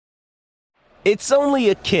It's only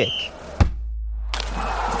a kick,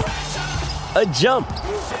 a jump,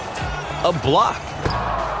 a block.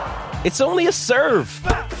 It's only a serve.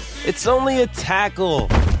 It's only a tackle,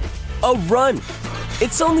 a run.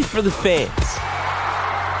 It's only for the fans.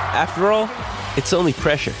 After all, it's only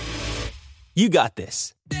pressure. You got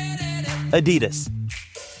this. Adidas.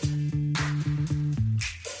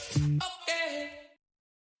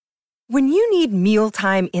 When you need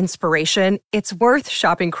mealtime inspiration, it's worth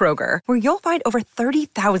shopping Kroger, where you'll find over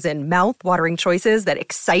 30,000 mouth-watering choices that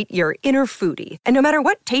excite your inner foodie. And no matter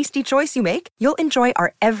what tasty choice you make, you'll enjoy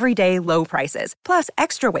our everyday low prices, plus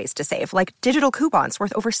extra ways to save, like digital coupons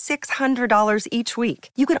worth over $600 each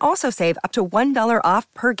week. You can also save up to $1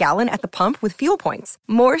 off per gallon at the pump with fuel points.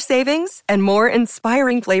 More savings and more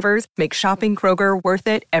inspiring flavors make shopping Kroger worth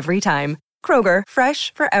it every time. Kroger,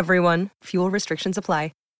 fresh for everyone. Fuel restrictions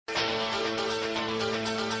apply.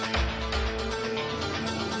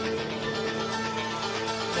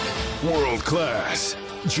 World class,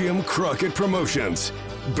 Jim Crockett Promotions,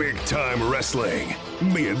 Big Time Wrestling,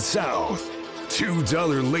 Mid-South.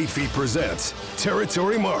 $2 Late Fee presents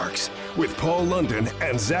Territory Marks with Paul London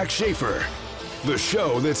and Zach Schaefer. The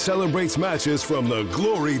show that celebrates matches from the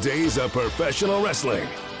glory days of professional wrestling.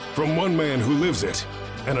 From one man who lives it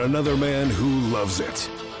and another man who loves it.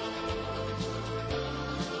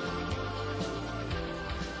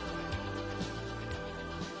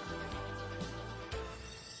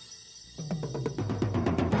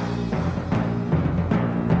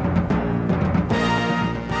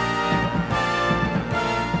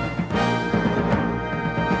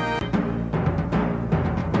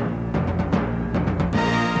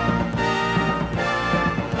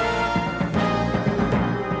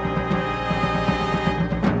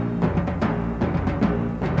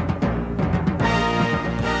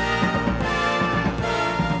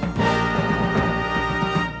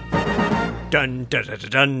 Dun dun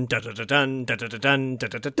dun dun dun dun dun dun dun dun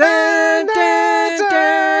dun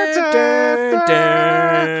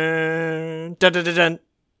dun dun dun.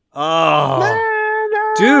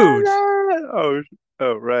 Oh, dude!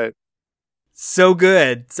 Oh, right. So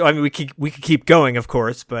good. So I mean, we could keep going, of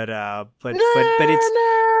course, but it's.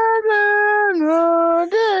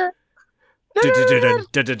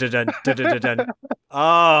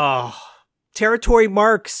 Oh, Territory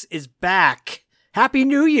Marks is back. Happy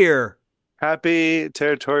New Year. Happy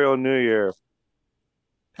Territorial New Year.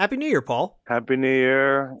 Happy New Year, Paul. Happy New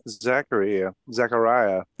Year, Zachariah.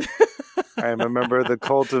 I am a member of the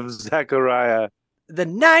cult of Zachariah. The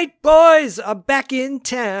Night Boys are back in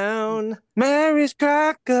town. Mary's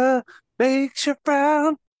Cracker makes you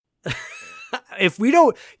frown. If we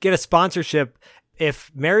don't get a sponsorship, if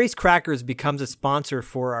Mary's Crackers becomes a sponsor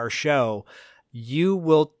for our show, you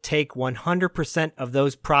will take 100% of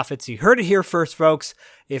those profits. You heard it here first, folks.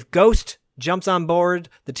 If Ghost jumps on board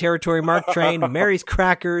the Territory Mark train, Mary's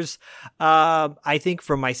Crackers, I think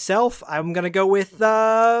for myself, I'm going to go with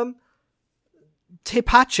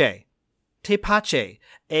tepache. Tepache,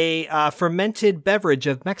 a fermented beverage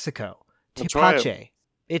of Mexico. Tepache.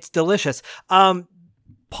 It's delicious.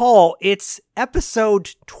 Paul, it's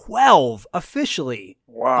episode 12 officially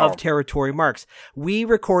of Territory Marks. We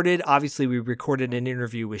recorded an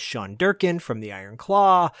interview with Sean Durkin from the Iron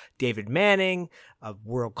Claw, David Manning of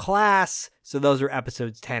World Class. So those are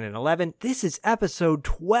episodes 10 and 11. This is episode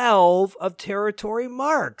 12 of Territory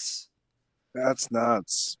Marks. That's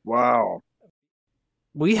nuts. Wow.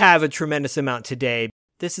 We have a tremendous amount today.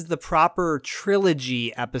 This is the proper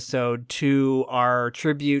trilogy episode to our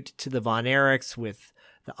tribute to the Von Erichs with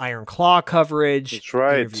the Iron Claw coverage. That's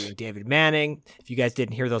right. Interviewing David Manning. If you guys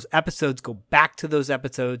didn't hear those episodes, go back to those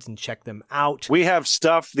episodes and check them out. We have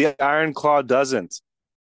stuff the Iron Claw doesn't.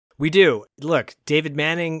 We do. Look, David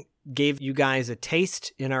Manning gave you guys a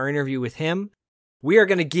taste in our interview with him. We are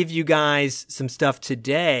going to give you guys some stuff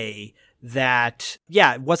today that,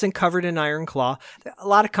 it wasn't covered in Iron Claw. A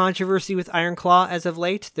lot of controversy with Iron Claw as of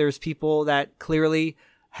late. There's people that clearly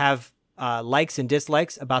have likes and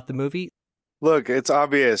dislikes about the movie. Look, it's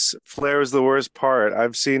obvious. Flair is the worst part.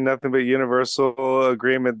 I've seen nothing but universal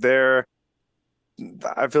agreement there.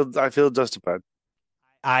 I feel justified.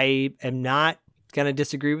 I am not going to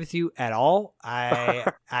disagree with you at all.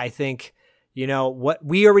 I think, what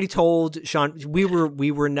we already told Sean, we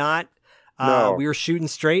were not, we were shooting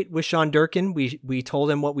straight with Sean Durkin. We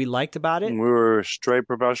told him what we liked about it. We were straight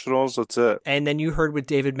professionals. That's it. And then you heard with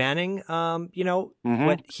David Manning,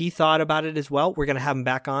 what he thought about it as well. We're going to have him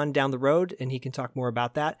back on down the road and he can talk more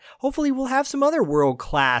about that. Hopefully we'll have some other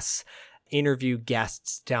world-class interview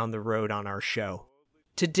guests down the road on our show.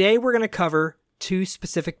 Today we're going to cover two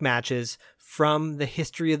specific matches from the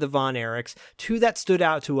history of the Von Erichs, two that stood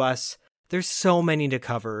out to us There's so many to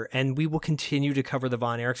cover, and we will continue to cover the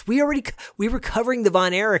Von Erichs. We were covering the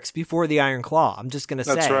Von Erichs before the Iron Claw. I'm just going to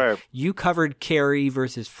say. That's right. You covered Kerry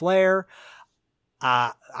versus Flair.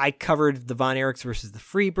 I covered the Von Erichs versus the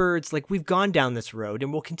Freebirds. Like, we've gone down this road,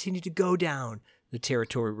 and we'll continue to go down the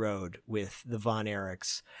territory road with the Von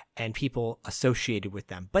Erichs and people associated with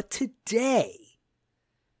them. But today,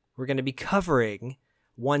 we're going to be covering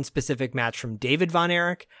one specific match from David Von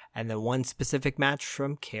Erich and then one specific match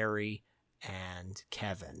from Kerry and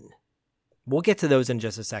Kevin. We'll get to those in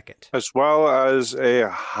just a second. As well as a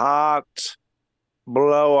hot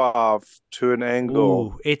blow off to an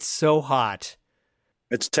angle. Ooh, it's so hot.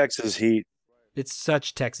 It's Texas heat. It's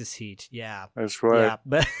such Texas heat. Yeah. That's right.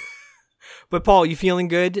 Yeah, but Paul, you feeling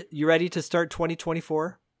good? You ready to start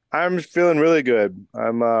 2024? I'm feeling really good.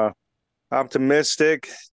 I'm optimistic.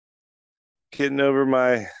 Getting over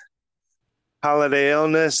my holiday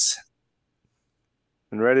illness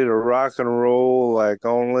and ready to rock and roll like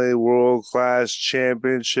only world-class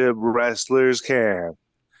championship wrestlers can,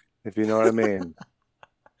 if you know what I mean.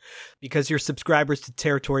 Because you're subscribers to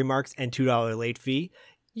Territory Marks and $2 late fee,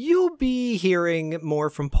 you'll be hearing more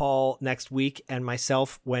from Paul next week and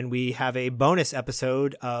myself when we have a bonus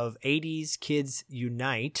episode of 80s Kids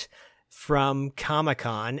Unite from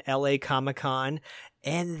Comic-Con, LA Comic-Con,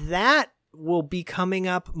 and that will be coming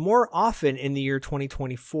up more often in the year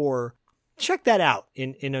 2024. Check that out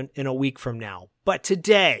in a week from now. But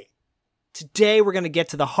today we're going to get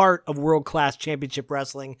to the heart of world-class championship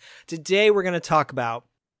wrestling. Today we're going to talk about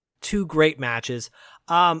two great matches.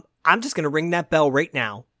 I'm just going to ring that bell right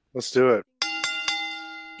now. Let's do it.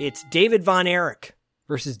 It's David Von Erich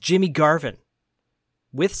versus Jimmy Garvin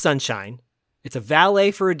with Sunshine. It's a valet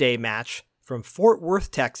for a day match from Fort Worth,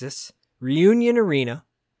 Texas, Reunion Arena.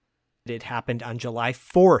 It happened on July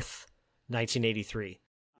 4th, 1983.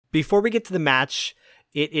 Before we get to the match,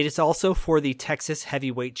 it is also for the Texas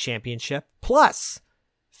Heavyweight Championship, plus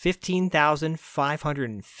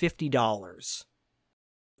 $15,550.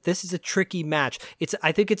 This is a tricky match.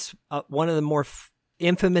 I think it's one of the more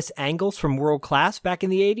infamous angles from World Class back in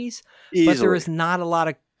the 80s, but there is not a lot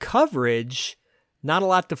of coverage, not a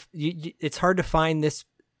lot to. It's hard to find this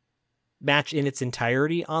match in its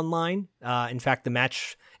entirety online. In fact, the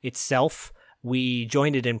match itself, we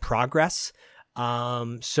joined it in progress.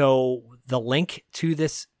 So the link to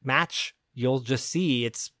this match, you'll just see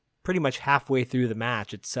it's pretty much halfway through the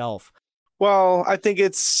match itself. Well, I think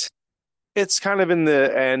it's kind of in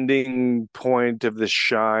the ending point of the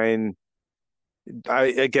shine.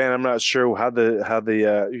 I'm not sure how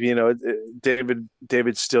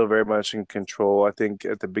David's still very much in control. I think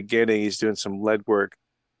at the beginning he's doing some lead work,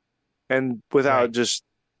 and without just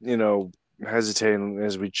hesitating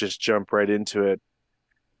as we just jump right into it,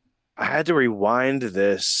 I had to rewind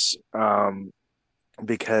this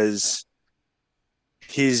because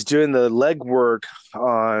he's doing the legwork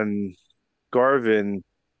on Garvin,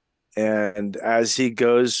 and as he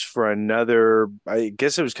goes for another, I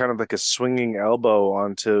guess it was kind of like a swinging elbow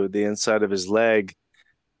onto the inside of his leg.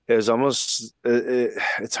 It was almost,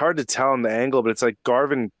 it's hard to tell on the angle, but it's like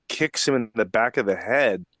Garvin kicks him in the back of the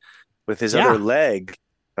head with his other leg.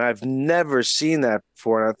 And I've never seen that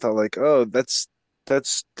before. And I thought like, oh, that's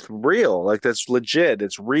real. Like, that's legit.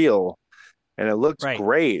 It's real. And it looks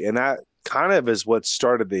great. And that kind of is what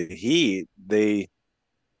started the heat.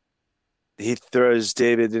 He throws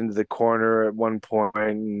David into the corner at one point,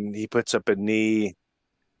 and he puts up a knee,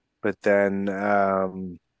 but then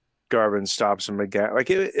Garvin stops him again. Like,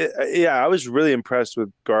 I was really impressed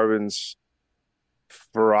with Garvin's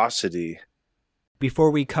ferocity. Before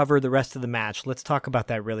we cover the rest of the match, let's talk about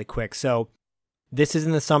that really quick. So this is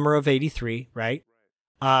in the summer of 83, right?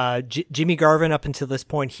 Jimmy Garvin, up until this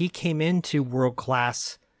point, he came into World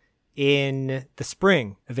Class in the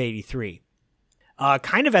spring of 83.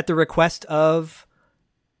 Kind of at the request of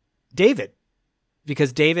David,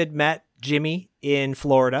 because David met Jimmy in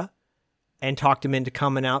Florida and talked him into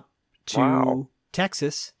coming out to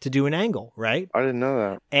Texas to do an angle, right? I didn't know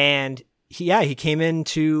that. And he came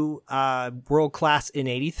into World Class in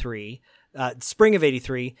 83, spring of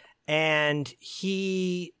 83, and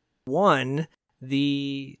he won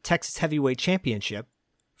the Texas Heavyweight Championship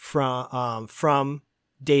from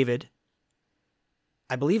David,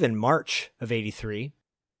 I believe in March of 83.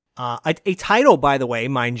 A title, by the way,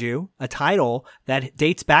 mind you, a title that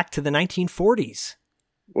dates back to the 1940s.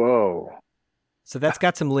 Whoa. So that's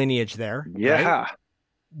got some lineage there. Yeah. Right?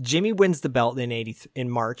 Jimmy wins the belt in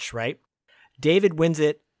March, right? David wins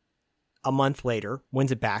it a month later,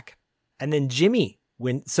 wins it back. And then Jimmy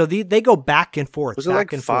wins. So they go back and forth. Was it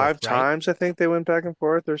like 5 times? Right? I think they went back and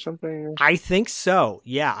forth or something. I think so.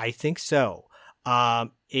 Yeah, I think so.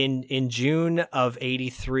 In June of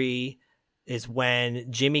 83 is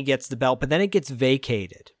when Jimmy gets the belt, but then it gets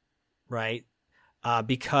vacated, right?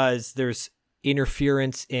 Because there's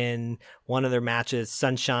interference in one of their matches.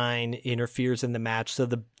 Sunshine interferes in the match, so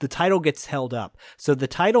the title gets held up. So the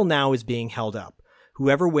title now is being held up.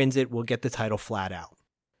 Whoever wins it will get the title flat out,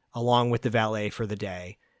 along with the valet for the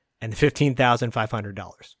day and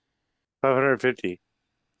 $15,500. $550.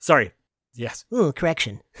 Sorry. Yes. Ooh,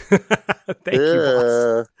 correction. Thank you,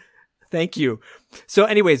 boss. Thank you. So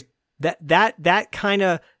anyways, that kind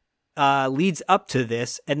of leads up to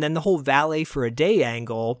this. And then the whole valet for a day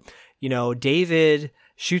angle, David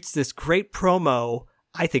shoots this great promo.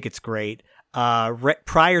 I think it's great.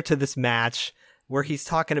 Prior to this match where he's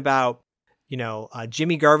talking about,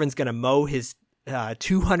 Jimmy Garvin's going to mow his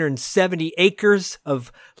 270 acres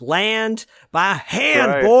of land by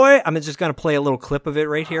hand, right. Boy. I'm just going to play a little clip of it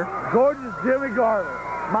right here. Gorgeous Jimmy Garvin,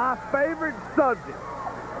 my favorite subject.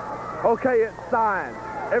 Okay, it's signed.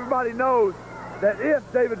 Everybody knows that if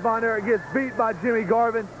David Von Erich gets beat by Jimmy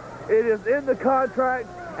Garvin, it is in the contract,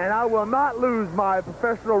 and I will not lose my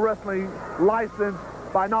professional wrestling license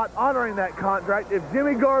by not honoring that contract. If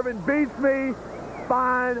Jimmy Garvin beats me,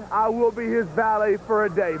 fine, I will be his valet for a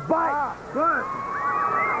day. But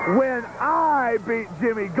when I beat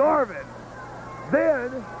Jimmy Garvin,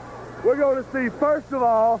 then we're going to see, first of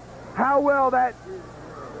all, how well that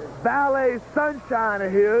valet Sunshine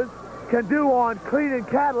of his can do on cleaning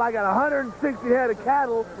cattle. I got 160 head of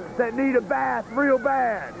cattle that need a bath real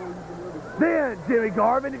bad. Then, Jimmy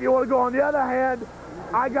Garvin, if you want to go on the other hand,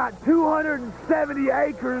 I got 270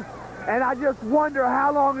 acres, and I just wonder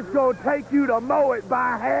how long it's going to take you to mow it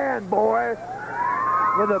by hand, boy.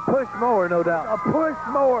 With a push mower, no doubt. A push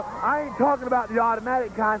mower. I ain't talking about the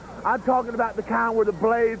automatic kind. I'm talking about the kind where the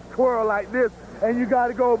blades twirl like this, and you got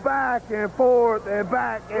to go back and forth and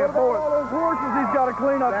back and forth. All those horses he's got to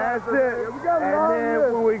clean up. That's it. And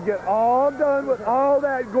then when we get all done with all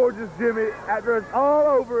that, gorgeous Jimmy, after it's all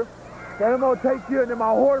over, then I'm going to take you into my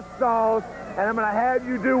horse stalls, and I'm going to have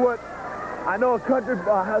you do what I know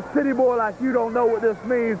a city boy like you don't know what this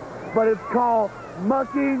means, but it's called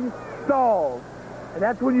mucking stalls. And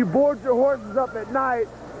that's when you board your horses up at night,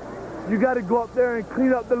 you got to go up there and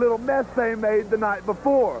clean up the little mess they made the night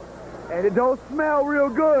before. And it don't smell real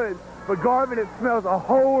good, but Garvin, it smells a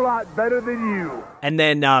whole lot better than you. And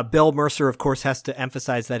then Bill Mercer, of course, has to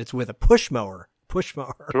emphasize that it's with a push mower. Push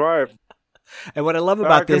mower. Right. And what I love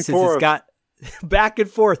about this is it's got back and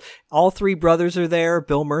forth. All three brothers are there.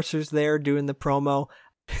 Bill Mercer's there doing the promo.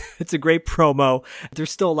 It's a great promo.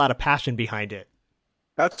 There's still a lot of passion behind it.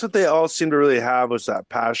 That's what they all seem to really have, was that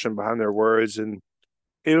passion behind their words. And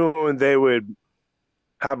even when they would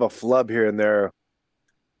have a flub here and there,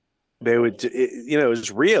 they would, it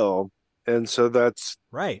was real. And so that's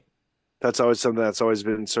right. That's always something that's always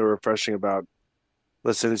been so refreshing about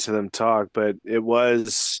listening to them talk. But it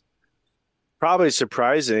was probably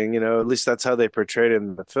surprising, at least that's how they portrayed him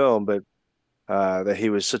in the film, but that he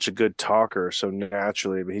was such a good talker so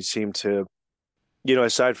naturally. But he seemed to,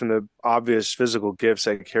 aside from the obvious physical gifts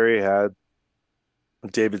that Kerry had,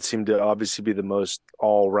 David seemed to obviously be the most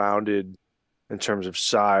all-rounded in terms of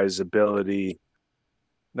size, ability,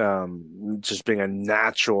 just being a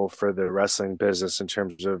natural for the wrestling business in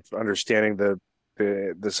terms of understanding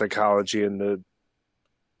the psychology and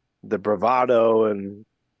the bravado and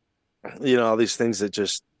all these things that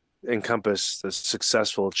just encompass the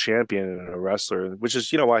successful champion and a wrestler, which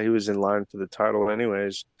is why he was in line for the title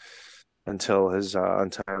anyways until his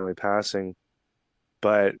untimely passing.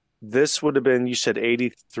 But this would have been, you said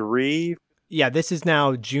 83? Yeah, this is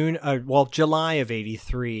now July of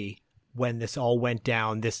 83 when this all went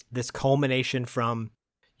down. This culmination from,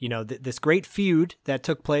 this great feud that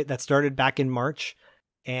took place, that started back in March.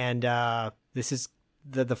 And this is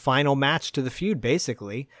the final match to the feud,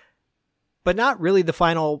 basically. But not really the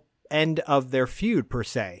final end of their feud, per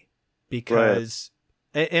se. Because,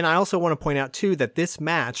 right. And I also want to point out, too, that this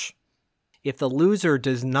match, if the loser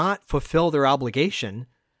does not fulfill their obligation,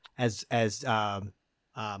 as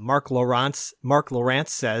Mark Lawrence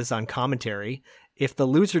says on commentary, if the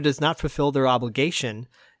loser does not fulfill their obligation,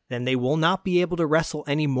 then they will not be able to wrestle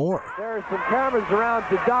anymore. There are some cameras around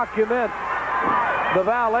to document the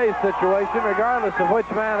valet situation, regardless of which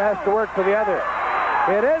man has to work for the other.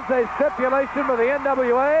 It is a stipulation by the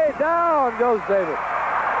NWA. Down goes David.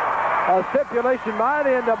 A stipulation by the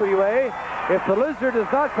NWA. If the loser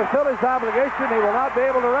does not fulfill his obligation, he will not be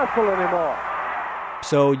able to wrestle anymore.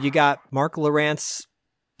 So you got Mark Lawrence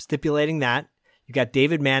stipulating that. You got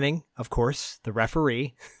David Manning, of course, the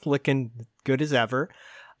referee, looking good as ever.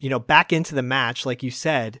 Back into the match, like you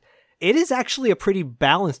said. It is actually a pretty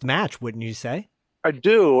balanced match, wouldn't you say? I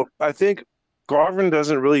do. I think Garvin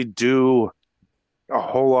doesn't really do a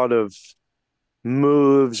whole lot of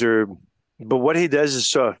moves but what he does is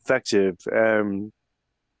so effective. And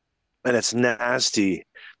it's nasty.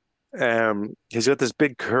 He's got this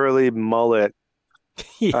big curly mullet.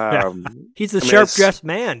 Yeah. He's a I mean, sharp dressed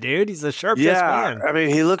man, dude. He's a sharp dressed yeah. man. I mean,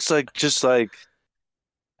 he looks like just like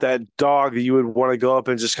that dog that you would want to go up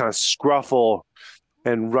and just kind of scruffle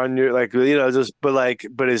and run your like just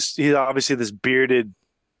but he's obviously this bearded,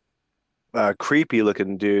 creepy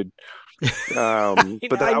looking dude. But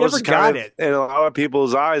that I was never kind got of it. in a lot of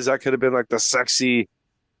people's eyes. That could have been like the sexy,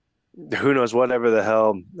 who knows, whatever the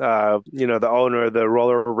hell, the owner of the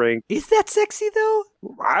roller rink. Is that sexy though?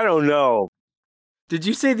 I don't know. Did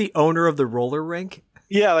you say the owner of the roller rink?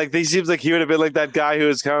 Yeah, like he seems like he would have been like that guy who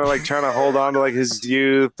was kind of like trying to hold on to like his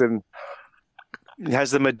youth and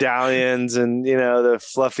has the medallions and the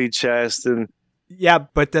fluffy chest and Yeah,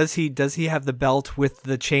 but does he have the belt with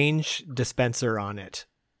the change dispenser on it?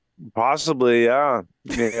 possibly, yeah.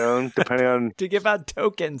 Depending on To give out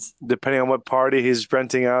tokens. depending on what party he's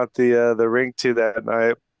renting out the rink to that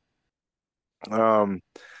night.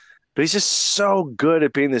 But he's just so good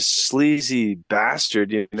at being this sleazy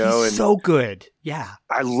bastard, He's and so good. Yeah.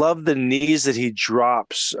 I love the knees that he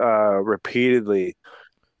drops repeatedly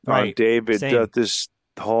on Right. David Same. throughout this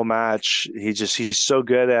whole match. He's so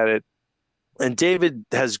good at it. And David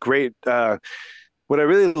has great what I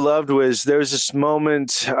really loved was there was this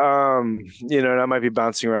moment, and I might be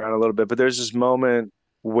bouncing around a little bit, but there's this moment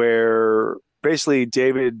where basically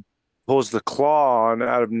David pulls the claw on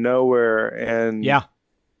out of nowhere and Yeah.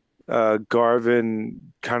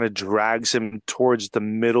 Garvin kind of drags him towards the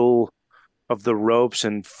middle of the ropes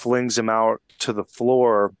and flings him out to the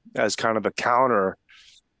floor as kind of a counter.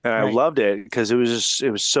 And I Right. loved it because it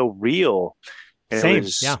was so real. And Same. it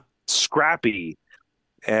was Yeah. scrappy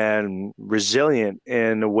and resilient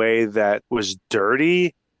in a way that was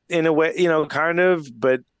dirty in a way, kind of,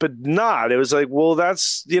 but not. It was like, well,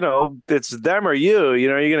 that's, it's them or you,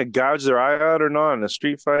 you're going to gouge their eye out or not in a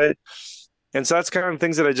street fight. And so that's kind of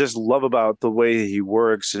things that I just love about the way he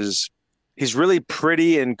works is he's really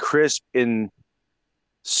pretty and crisp in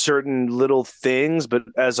certain little things, but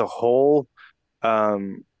as a whole,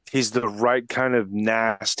 he's the right kind of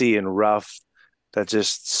nasty and rough that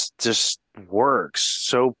just works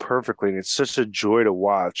so perfectly, and it's such a joy to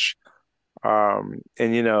watch. And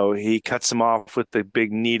he cuts him off with the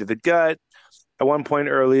big knee to the gut. At one point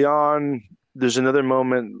early on, there's another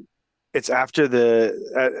moment. It's after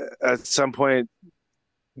at some point,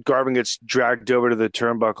 Garvin gets dragged over to the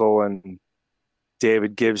turnbuckle, and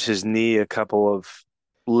David gives his knee a couple of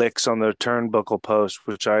licks on the turnbuckle post,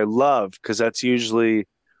 which I love because that's usually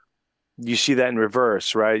you see that in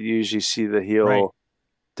reverse, right? You usually see the heel Right.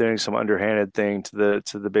 doing some underhanded thing to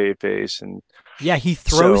the baby face, and Yeah, he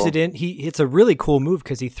throws it in. It's a really cool move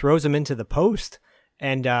because he throws him into the post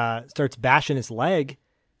and starts bashing his leg.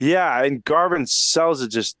 yeah, and Garvin sells it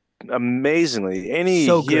just amazingly. Any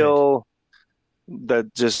So good. heel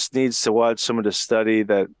that just needs to watch someone to study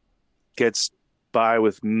that gets by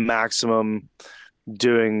with maximum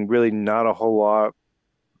doing really not a whole lot,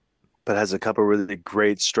 but has a couple really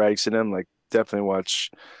great strikes in him. Like definitely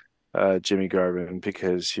watch Jimmy Garvin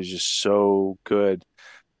because he's just so good.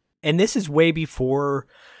 And this is way before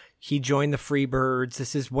he joined the Freebirds.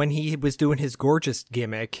 This is when he was doing his gorgeous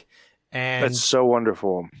gimmick. And That's so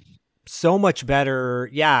wonderful. so much better.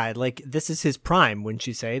 Yeah, like this is his prime, wouldn't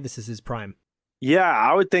you say? This is his prime. Yeah,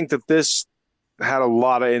 I would think that this had a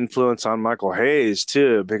lot of influence on Michael Hayes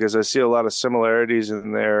too, because I see a lot of similarities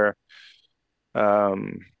in their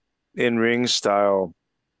in-ring style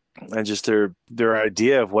and just their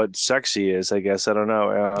idea of what sexy is, I guess. I don't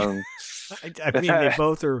know. I mean, they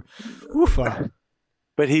both are oofa.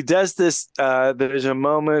 But he does this. There's a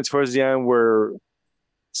moment towards the end where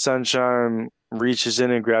Sunshine reaches in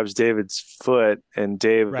and grabs David's foot, and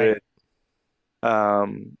David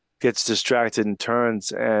gets distracted and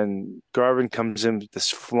turns, and Garvin comes in with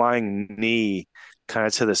this flying knee kind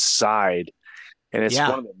of to the side. And it's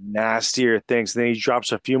one of the nastier things. And then he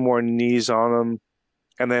drops a few more knees on him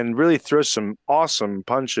and then really throws some awesome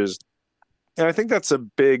punches. And I think that's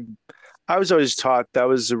I was always taught that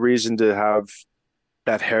was the reason to have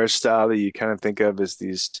that hairstyle that you kind of think of as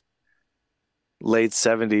these late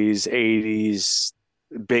 70s, 80s,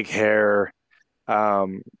 big hair,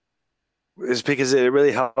 is because it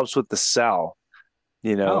really helps with the sell,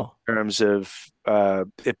 in terms of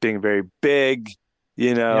it being very big,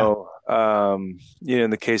 in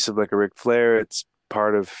the case of like a Ric Flair, it's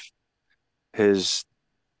part of his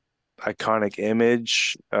iconic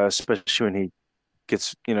image, especially when he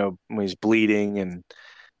gets, when he's bleeding and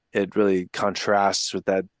it really contrasts with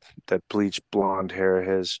that bleached blonde hair of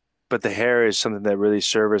his. But the hair is something that really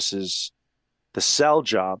services the sell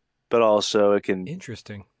job, but also it can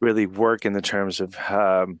Interesting. really work in the terms of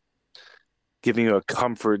giving you a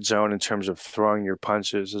comfort zone in terms of throwing your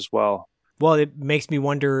punches as well. Well, it makes me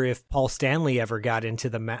wonder if Paul Stanley ever got into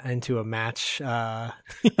into a match,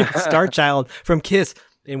 Star Child from Kiss,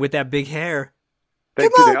 and with that big hair. They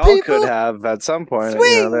all could have at some point.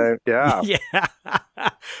 Swing! Yeah.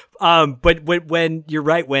 But when you're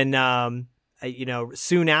right, when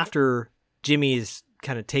soon after Jimmy's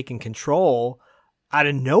kind of taking control, out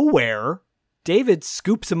of nowhere, David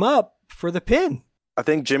scoops him up for the pin. I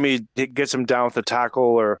think Jimmy gets him down with a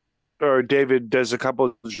tackle, or David does a couple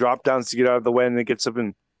of drop downs to get out of the way, and then gets up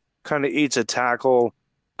and kind of eats a tackle.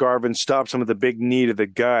 Garvin stops him with a big knee to the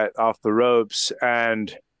gut off the ropes.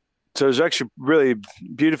 And so it was actually really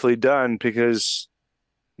beautifully done, because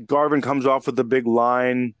Garvin comes off with a big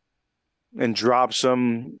line and drops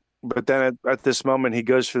him. But then at this moment, he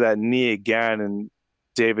goes for that knee again, and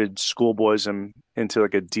David schoolboys him into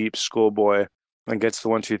like a deep schoolboy and gets the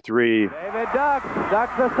 1, 2, 3. David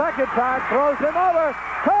ducks the second time, throws him over.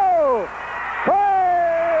 2, 3,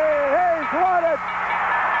 he's won it.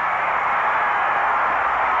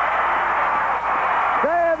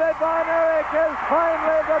 David Von Erich is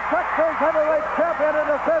finally the Texas heavyweight champion in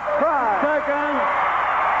the 5th try. Second,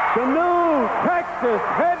 the new Texas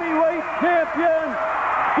heavyweight champion,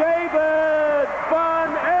 David Von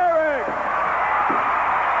Erich.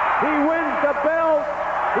 He wins the belt.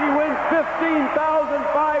 He wins $15,550.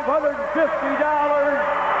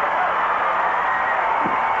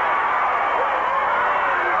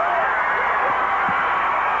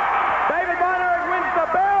 David Von Erich wins the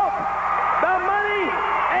belt, the money,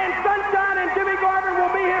 and Sunshine and Jimmy Garvin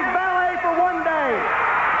will be his valet for one day.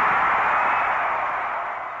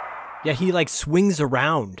 Yeah, he like swings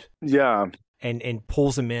around. Yeah. And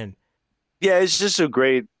pulls him in. Yeah, it's just a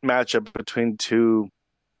great matchup between two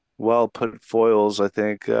well-put foils, I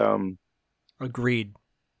think. Agreed.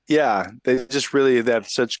 Yeah, they have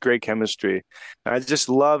such great chemistry. And I just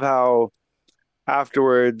love how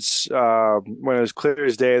afterwards, when it was clear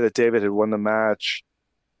as day that David had won the match,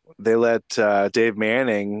 they let Dave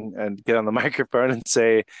Manning and get on the microphone and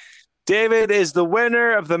say, David is the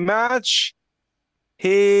winner of the match.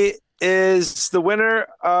 He is the winner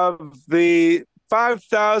of the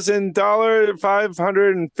 $5,000,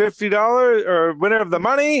 $550, or winner of the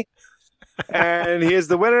money. And he is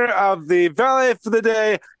the winner of the valet for the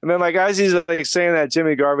day. And then, like, as he's like saying that,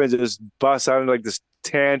 Jimmy Garvin just busts out into like this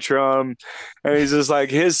tantrum, and he's just like,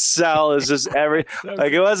 his sell is just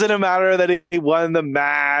like, it wasn't a matter that he won the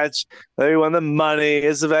match, that he won the money.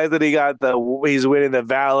 It's the fact that he's winning the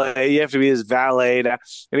valet. You have to be his valet now.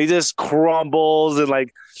 And he just crumbles and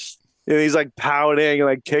like, and he's like pouting and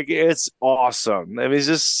like kicking. It's awesome. I mean, he's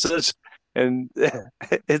just and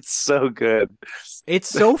it's so good. It's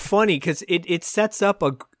so funny because it sets up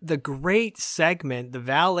the great segment, the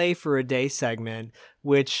valet for a day segment,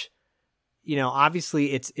 which,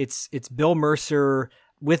 obviously it's Bill Mercer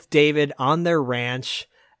with David on their ranch,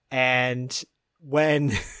 and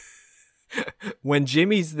when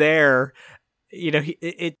Jimmy's there,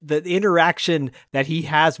 the interaction that he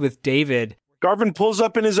has with David. Garvin pulls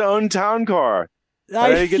up in his own town car.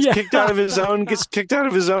 He gets kicked out of his own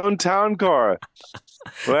town car.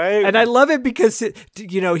 Right? And I love it because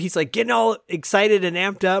he's like getting all excited and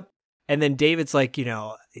amped up, and then David's like,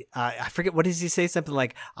 I forget, what does he say? Something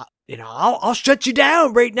like, I'll shut you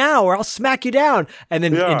down right now, or I'll smack you down. And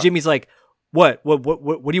then and Jimmy's like, what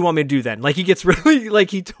do you want me to do then? Like, he gets really,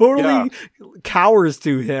 like, he totally cowers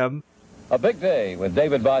to him. A big day with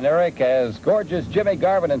David Von Erich as gorgeous Jimmy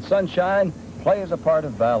Garvin and Sunshine plays a part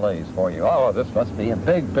of valets for you. Oh, this must be a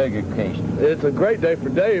big, big occasion. It's a great day for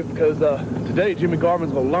Dave because today Jimmy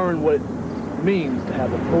Garvin's going to learn what it means to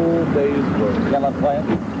have a full day's work. Yellow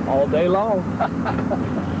plant? All day long.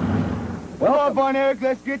 Well, Von Erich,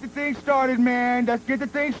 let's get the thing started, man. Let's get the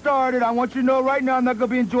thing started. I want you to know right now I'm not going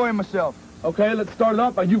to be enjoying myself. Okay, let's start it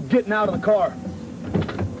off by you getting out of the car.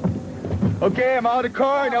 Okay, I'm out of the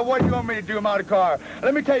car. Now, what do you want me to do? I'm out of the car.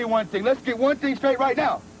 Let me tell you one thing. Let's get one thing straight right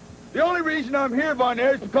now. The only reason I'm here, Von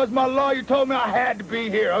Erich, is because my lawyer told me I had to be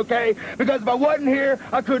here, okay? Because if I wasn't here,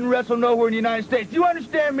 I couldn't wrestle nowhere in the United States. Do you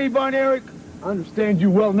understand me, Von Erich? I understand you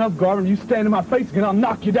well enough, Garvin. You stand in my face again, I'll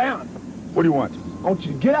knock you down. What do you want? I want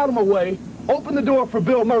you to get out of my way, open the door for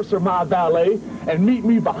Bill Mercer, my valet, and meet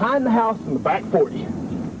me behind the house in the back 40.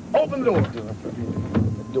 Open the door.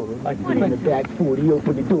 Like in the back 40,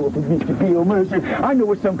 open the door for Mr. Bill Mercer. I know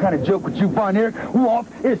it's some kind of joke with you, Von Erich. Walk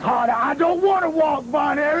is harder. I don't want to walk,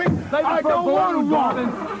 Von Erich. I don't want to walk.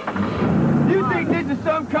 You think this is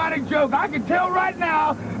some kind of joke. I can tell right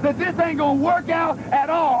now that this ain't gonna work out at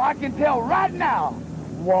all. I can tell right now.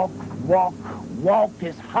 Walk, walk, walk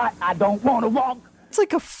is hot. I don't want to walk. It's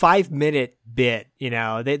like a 5-minute bit,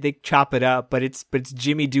 they chop it up, but it's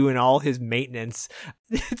Jimmy doing all his maintenance.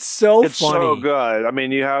 It's funny. It's so good. I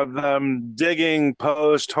mean, you have them digging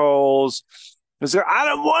post holes. It's like, I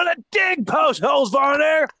don't want to dig post holes, Von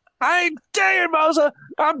Erich. I ain't digging post holes.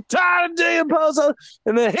 I'm tired of digging post holes.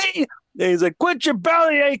 And then he's like, quit your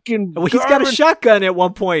belly aching. Well, he's got a shotgun at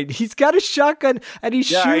one point. He's got a shotgun, and he's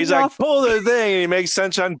shooting he's off. Like, pull the thing, and he makes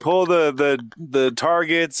Sunshine pull the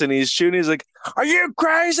targets, and he's shooting. He's like, are you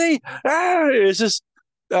crazy? It's just,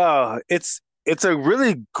 it's a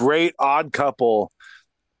really great odd couple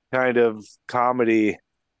kind of comedy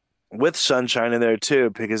with Sunshine in there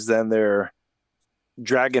too, because then they're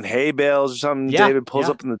dragging hay bales or something. Yeah, David pulls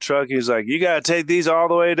up in the truck. He's like, you got to take these all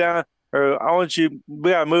the way down. Or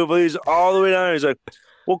we got to move these all the way down. He's like,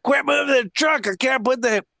 well, quit moving the truck. I can't put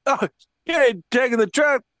you ain't taking the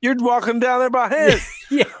truck. You're walking down there by hand.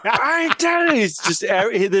 Yeah. I ain't telling you. It's just,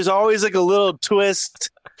 there's always like a little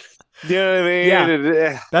twist. You know what I mean?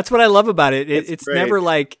 Yeah. That's what I love about it. It's great. never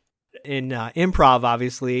like in improv,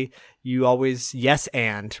 obviously, you always yes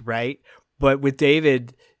and, right? But with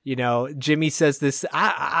David, Jimmy says this,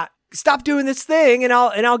 I stop doing this thing and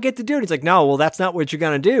I'll get to do it. It's like, no, well, that's not what you're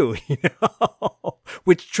going to do,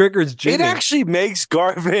 which triggers Jimmy. It actually makes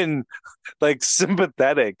Garvin like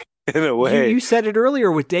sympathetic in a way. You said it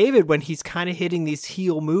earlier with David, when he's kind of hitting these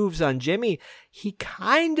heel moves on Jimmy, he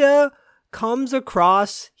kind of comes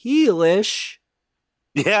across heelish.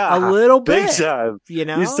 Yeah. A little bit. Big time.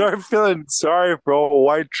 You start feeling sorry for old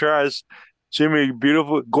white trash Jimmy,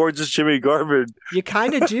 beautiful, gorgeous Jimmy Garvin. You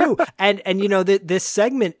kind of do. And this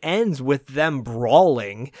segment ends with them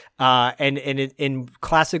brawling, and in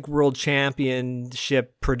classic World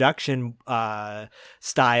Championship production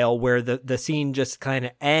style, where the scene just kind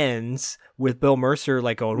of ends with Bill Mercer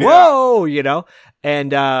like going, whoa,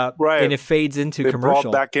 and right. And it fades into they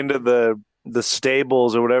commercial. Brought back into the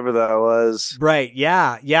stables or whatever that was. Right.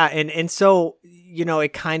 Yeah. Yeah. And so,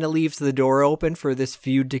 it kind of leaves the door open for this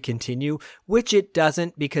feud to continue, which it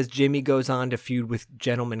doesn't, because Jimmy goes on to feud with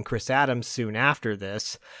Gentleman Chris Adams soon after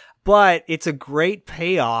this. But it's a great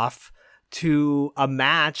payoff to a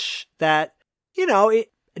match that,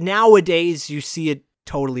 nowadays you see it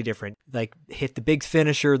totally different. Like, hit the big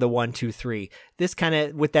finisher, the 1, 2, 3. This kind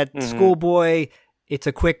of, with that schoolboy, it's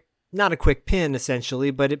not a quick pin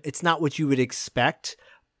essentially, but it's not what you would expect.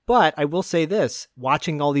 But I will say this,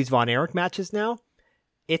 watching all these Von Erich matches now,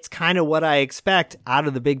 it's kind of what I expect out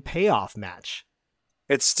of the big payoff match.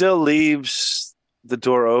 It still leaves the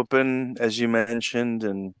door open, as you mentioned,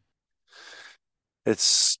 and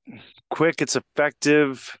it's quick, it's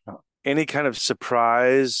effective. Any kind of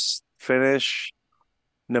surprise finish,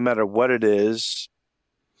 no matter what it is,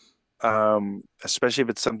 especially if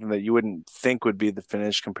it's something that you wouldn't think would be the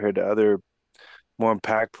finish compared to other more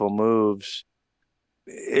impactful moves,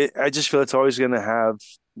 I just feel it's always going to have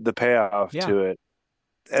the payoff to it.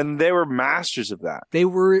 And they were masters of that. They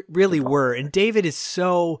really were. And David is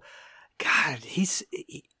so, God,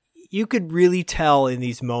 you could really tell in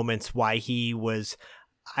these moments why he was,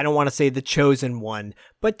 I don't want to say the chosen one,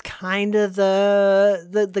 but kind of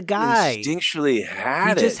the guy. Instinctually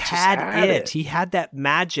had it. He just had it. He had that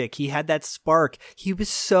magic. He had that spark. He was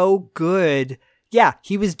so good. Yeah,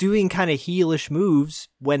 he was doing kind of heelish moves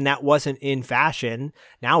when that wasn't in fashion.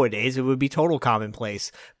 Nowadays, it would be total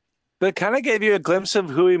commonplace. But it kind of gave you a glimpse of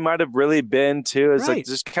who he might have really been, too. It's right. Like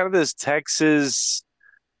just kind of this Texas...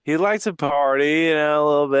 He liked to party, a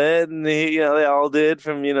little bit. And, they all did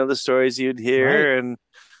from, the stories you'd hear. Right.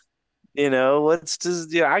 And, let's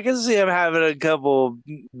just... I can see him having a couple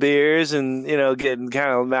beers and, getting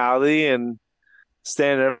kind of mouthy and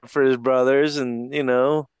standing up for his brothers and,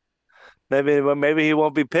 Maybe he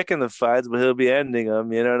won't be picking the fights, but he'll be ending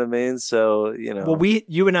them. You know what I mean? So, Well,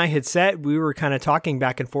 you and I had said, we were kind of talking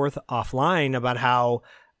back and forth offline about how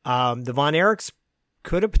the Von Erichs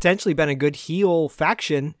could have potentially been a good heel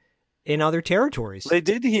faction in other territories. They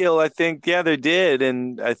did heel, I think. Yeah, they did.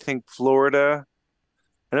 And I think Florida,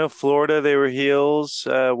 they were heels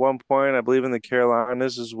at one point. I believe in the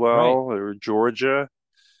Carolinas as well, right. Or Georgia.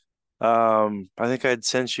 I think I'd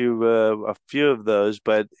sent you a few of those,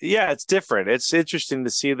 but yeah, it's different. It's interesting to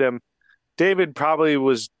see them. David probably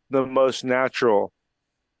was the most natural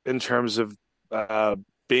in terms of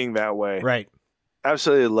being that way. Right.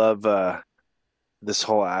 Absolutely love this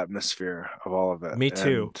whole atmosphere of all of it. Me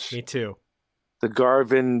too. And Me too. The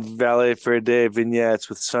Garvin Valet for a Day vignettes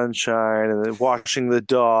with Sunshine and then watching the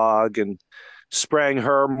dog and spraying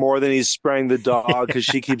her more than he's spraying the dog because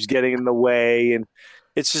she keeps getting in the way. And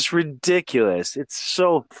it's just ridiculous. It's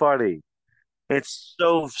so funny. It's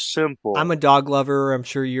so simple. I'm a dog lover. I'm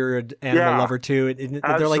sure you're an animal lover too. And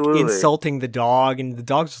they're like insulting the dog, and the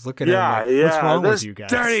dog's just looking at him like, what's wrong with you guys?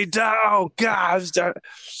 Dirty dog, guys.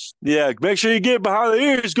 Yeah, make sure you get behind the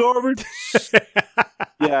ears, Garvin.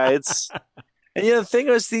 And the thing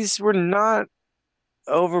is, these were not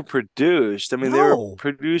overproduced. I mean, they were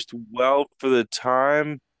produced well for the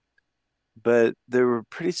time, but they were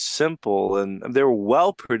pretty simple, and they were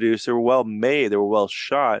well produced. They were well made. They were well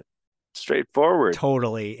shot. Straightforward.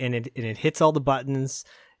 Totally. And it hits all the buttons.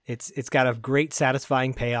 It's got a great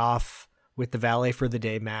satisfying payoff with the Valet for the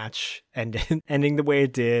Day match and ending the way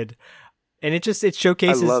it did. And it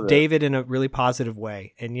showcases David in a really positive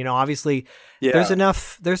way. And, obviously there's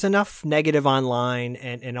enough negative online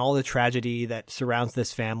and all the tragedy that surrounds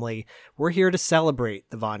this family. We're here to celebrate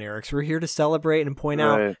the Von Erichs. We're here to celebrate and point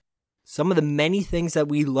out some of the many things that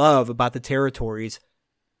we love about the territories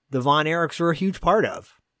the Von Erichs were a huge part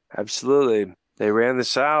of. Absolutely. They ran the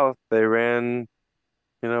South. They ran,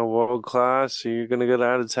 world class. So you're going to go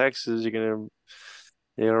down to Texas. You're going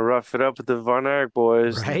to rough it up with the Von Erich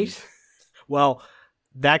boys. Right. Well,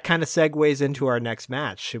 that kind of segues into our next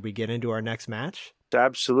match. Should we get into our next match?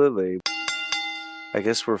 Absolutely. I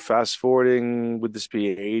guess we're fast forwarding. Would this be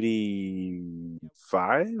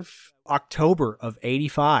 85? October of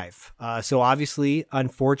 85. So obviously,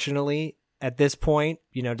 unfortunately, at this point,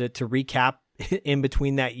 to recap, in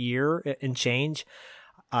between that year and change,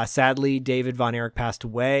 sadly, David Von Erich passed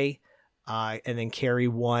away, and then Kerry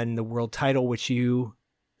won the world title, which you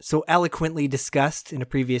so eloquently discussed in a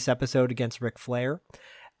previous episode against Ric Flair.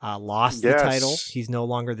 Lost the title. He's no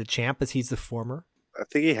longer the champ, as he's the former. I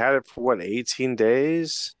think he had it for 18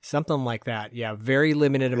 days? Something like that. Yeah, very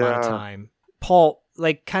limited amount of time. Paul,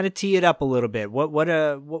 kind of tee it up a little bit.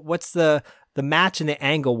 What's the match and the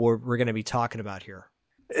angle we're going to be talking about here?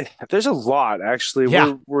 There's a lot, actually.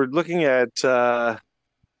 Yeah. We're looking at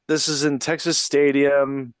this is in Texas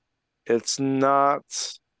Stadium. It's not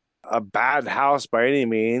a bad house by any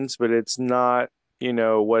means, but it's not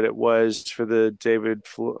what it was for the David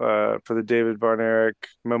Von Erich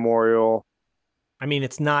Memorial. I mean,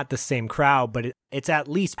 it's not the same crowd, but it's at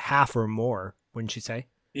least half or more, wouldn't you say?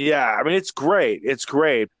 Yeah, I mean, it's great. It's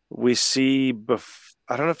great. We see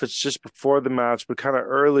I don't know if it's just before the match, but kind of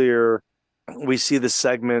earlier. We see the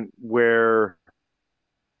segment where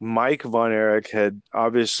Mike Von Erich had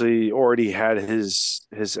obviously already had his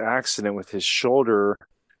accident with his shoulder,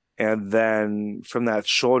 and then from that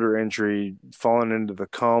shoulder injury, fallen into the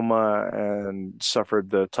coma and suffered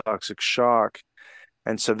the toxic shock.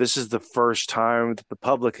 And so this is the first time that the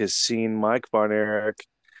public has seen Mike Von Erich,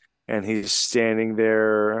 and he's standing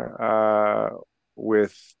there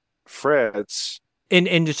with Fritz.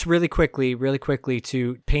 And just really quickly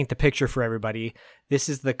to paint the picture for everybody, this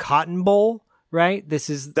is the Cotton Bowl, right?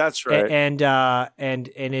 That's right. And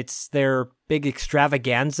it's their big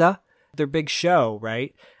extravaganza, their big show,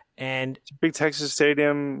 right? And it's a big Texas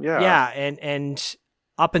Stadium, yeah. Yeah, and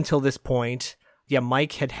up until this point,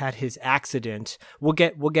 Mike had his accident. We'll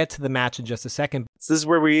get to the match in just a second. This is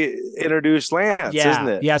where we introduce Lance, isn't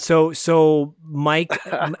it? Yeah. So Mike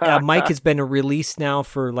has been released now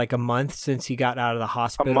for like a month since he got out of the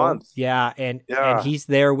hospital. A month. Yeah, and he's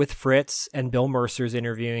there with Fritz, and Bill Mercer's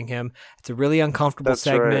interviewing him. It's a really uncomfortable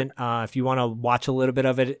segment. Right. If you want to watch a little bit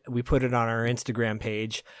of it, we put it on our Instagram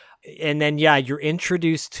page. And then you're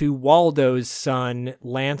introduced to Waldo's son,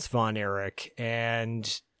 Lance Von Erich,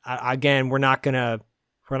 and again, we're not gonna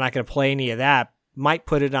play any of that. Might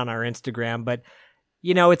put it on our Instagram, but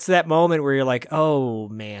it's that moment where you're like, oh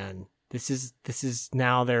man, this is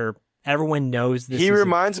now everyone knows this. He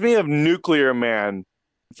reminds me of Nuclear Man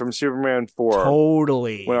from Superman 4.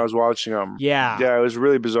 Totally. When I was watching him. Yeah. Yeah, it was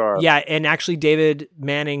really bizarre. Yeah, and actually David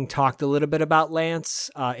Manning talked a little bit about Lance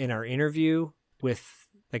in our interview with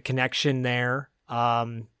the connection there.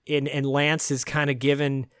 And Lance is kind of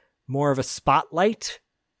given more of a spotlight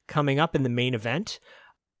coming up in the main event.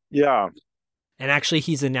 Yeah. And actually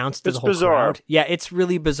he's announced to the whole crowd. Yeah, it's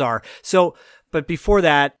really bizarre. So, but before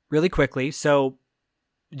that, really quickly, so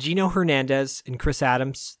Gino Hernandez and Chris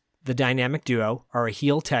Adams, the dynamic duo, are a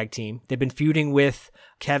heel tag team. They've been feuding with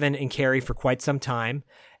Kevin and Kerry for quite some time.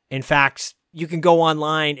 In fact, you can go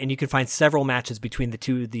online and you can find several matches between the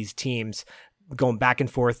two of these teams. going back and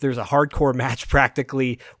forth. There's a hardcore match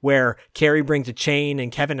practically where Kerry brings a chain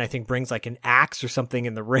and Kevin, I think, brings like an axe or something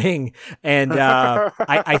in the ring. And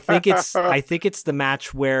I think it's the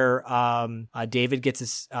match where David gets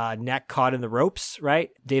his neck caught in the ropes, right?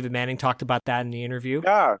 David Manning talked about that in the interview.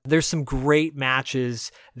 Yeah. There's some great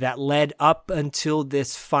matches that led up until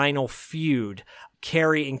this final feud.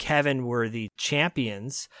 Kerry and Kevin were the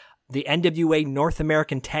champions, the NWA North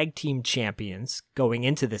American Tag Team Champions going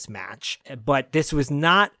into this match. But this was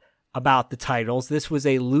not about the titles. This was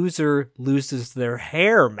a loser loses their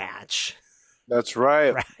hair match. That's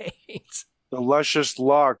right. Right. The luscious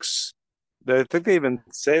locks. I think they even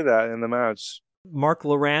say that in the match. Mark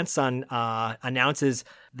Lawrence announces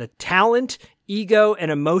the talent, ego, and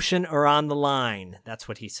emotion are on the line. That's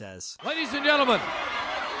what he says. Ladies and gentlemen,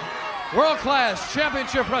 world-class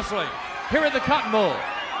championship wrestling here at the Cotton Bowl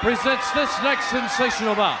presents this next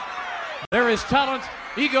sensational bout. There is talent,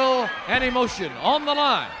 ego, and emotion on the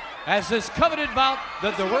line as this coveted bout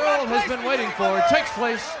that the world has been waiting for takes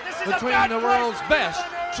place between the world's best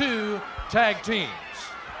two tag teams.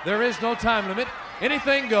 There is no time limit.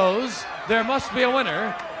 Anything goes. There must be a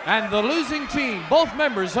winner, and the losing team, both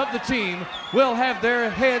members of the team, will have their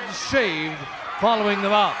heads shaved following the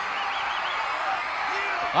bout.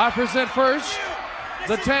 I present first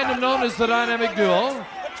the tandem known as the Dynamic Duo.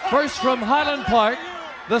 First from Highland Park,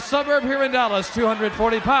 the suburb here in Dallas,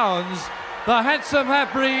 240 pounds, the handsome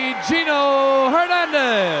half-breed Gino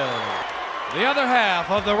Hernandez. The other half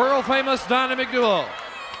of the world-famous Dynamic Duo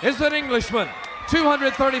is an Englishman,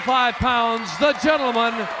 235 pounds, the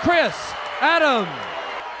gentleman, Chris Adams.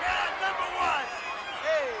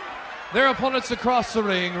 Their opponents across the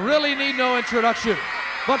ring really need no introduction,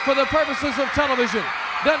 but for the purposes of television,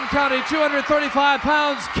 Denton County, 235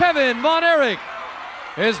 pounds, Kevin Von Erich.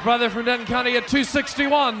 His brother from Denton County at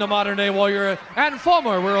 261, the modern-day warrior and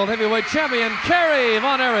former world heavyweight champion, Kerry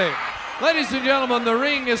Von Erich. Ladies and gentlemen, the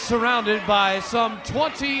ring is surrounded by some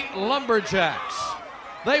 20 lumberjacks.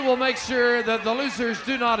 They will make sure that the losers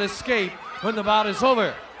do not escape when the bout is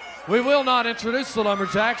over. We will not introduce the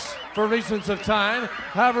lumberjacks for reasons of time.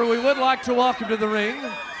 However, we would like to welcome to the ring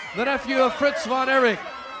the nephew of Fritz Von Erich,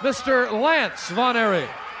 Mr. Lance Von Erich.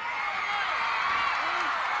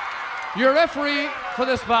 Your referee for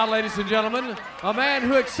this bout, ladies and gentlemen, a man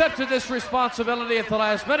who accepted this responsibility at the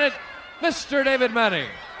last minute, Mr. David Manning.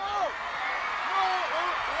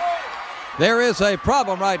 There is a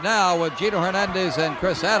problem right now with Gino Hernandez and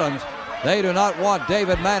Chris Adams. They do not want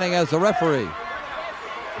David Manning as the referee.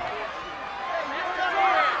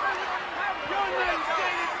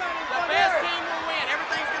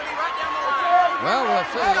 Well, we'll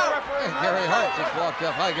see. Hey, Gary Hart just walked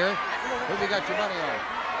up. Hi, Gary. Who have you got your money on?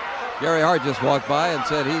 Gary Hart just walked by and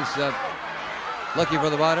said he's looking for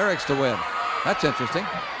the Von Erichs to win. That's interesting.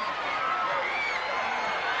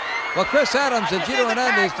 Well, Chris Adams and Gino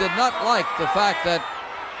Hernandez did not like the fact that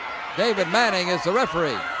David Manning is the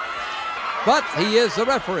referee. But he is the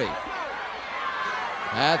referee.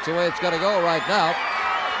 That's the way it's going to go right now.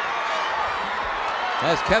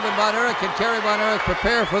 As Kevin Von Erich and Kerry Von Erich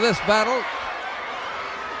prepare for this battle.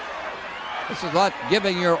 This is not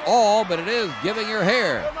giving your all, but it is giving your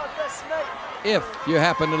hair if you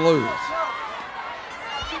happen to lose.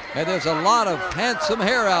 And there's a lot of handsome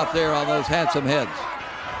hair out there on those handsome heads.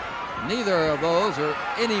 Neither of those or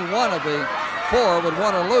any one of the four would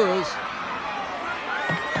want to lose.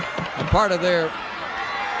 And part of their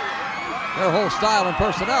whole style and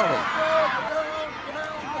personality.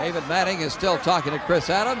 David Manning is still talking to Chris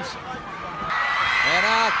Adams. And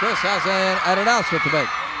now Chris has an announcement to make.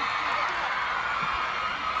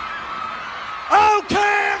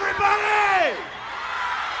 Okay, everybody!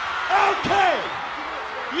 Okay!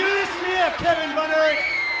 You listen here, Kevin Von Erich.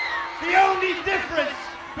 The only difference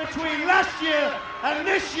between last year and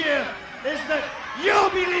this year is that you'll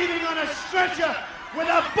be leaving on a stretcher with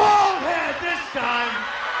a bald head this time.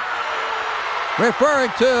 Referring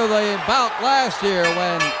to the bout last year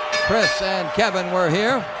when Chris and Kevin were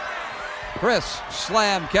here. Chris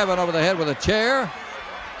slammed Kevin over the head with a chair,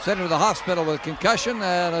 sent him to the hospital with concussion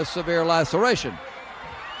and a severe laceration.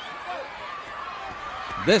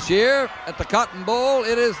 This year at the Cotton Bowl,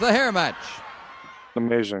 it is the hair match.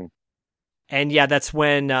 Amazing. And yeah, that's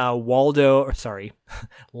when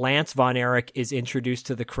Lance Von Erich is introduced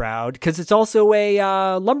to the crowd because it's also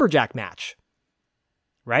a lumberjack match,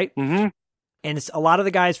 right? Mm-hmm. And it's a lot of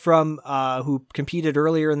the guys from who competed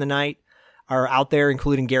earlier in the night are out there,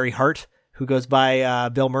 including Gary Hart, who goes by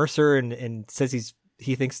Bill Mercer and says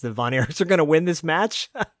he thinks the Von Erichs are going to win this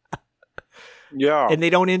match. Yeah. And they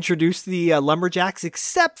don't introduce the lumberjacks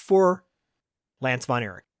except for Lance Von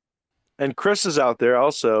Erich. And Chris is out there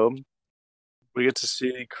also. We get to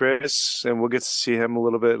see Chris, and we'll get to see him a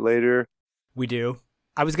little bit later. We do.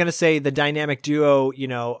 I was going to say the dynamic duo,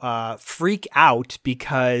 freak out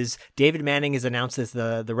because David Manning is announced as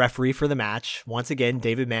the referee for the match. Once again,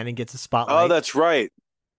 David Manning gets a spotlight. Oh, that's right.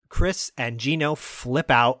 Chris and Gino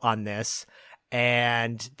flip out on this.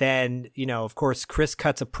 And then, of course, Chris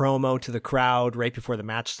cuts a promo to the crowd right before the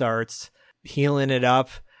match starts, healing it up.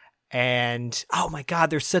 And, oh my God,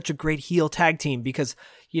 they're such a great heel tag team because,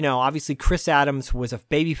 obviously Chris Adams was a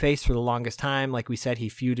babyface for the longest time. Like we said, he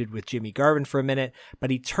feuded with Jimmy Garvin for a minute, but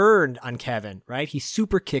he turned on Kevin, right? He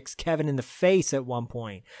super kicks Kevin in the face at one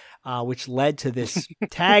point, which led to this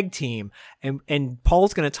tag team. And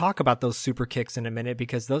Paul's going to talk about those super kicks in a minute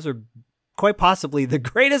because those are quite possibly the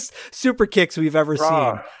greatest super kicks we've ever seen.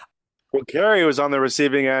 Well, Kerry was on the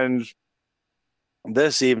receiving end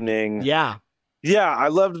this evening. Yeah. Yeah, I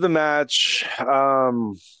loved the match.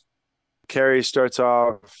 Kerry starts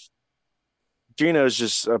off. Gino's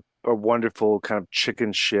just a wonderful kind of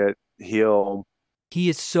chicken shit heel. He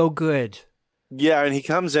is so good. Yeah, and he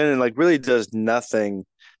comes in and like really does nothing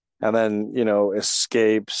and then,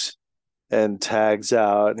 escapes and tags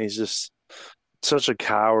out, and he's just such a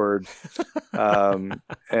coward.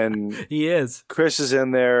 And he is. Chris is in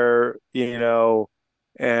there,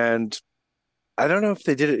 and I don't know if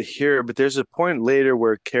they did it here, but there's a point later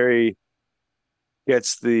where Kerry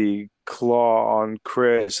gets the claw on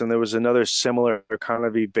Chris, and there was another similar kind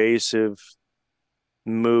of evasive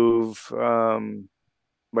move,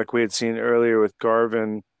 like we had seen earlier with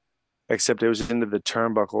Garvin, except it was into the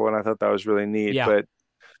turnbuckle, and I thought that was really neat. Yeah.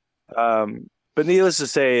 But needless to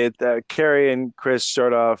say, Kerry and Chris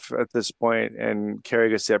start off at this point, and Kerry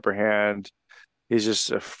gets the upper hand. He's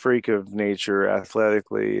just a freak of nature,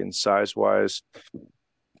 athletically and size-wise.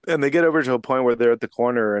 And they get over to a point where they're at the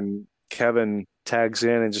corner, and Kevin tags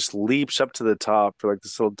in and just leaps up to the top for like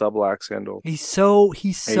this little double axe handle. He's so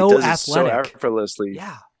athletic. It so effortlessly.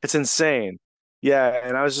 Yeah. It's insane. Yeah,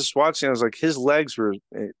 and I was just watching. I was like, his legs were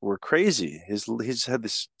crazy. He's had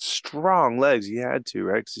this strong legs. He had to,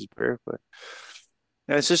 right? Because he's barefoot.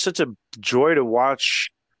 And it's just such a joy to watch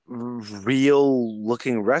real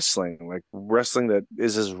looking wrestling, like wrestling that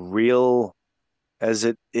is as real as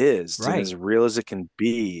it is, right, and as real as it can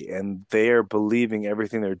be. And they are believing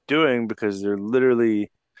everything they're doing because they're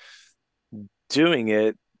literally doing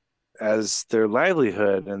it as their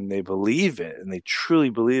livelihood, and they believe it, and they truly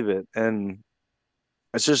believe it. And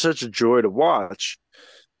it's just such a joy to watch.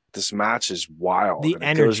 This match is wild. The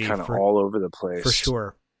energy goes kind of all over the place. For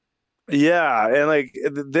sure. Yeah, and like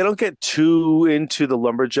they don't get too into the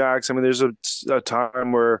lumberjacks. I mean, there's a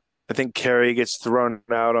time where I think Kerry gets thrown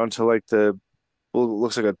out onto like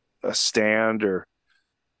looks like a stand or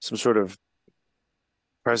some sort of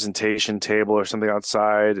presentation table or something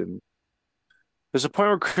outside, and there's a point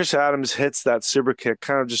where Chris Adams hits that super kick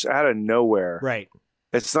kind of just out of nowhere. Right.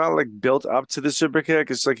 It's not like built up to the super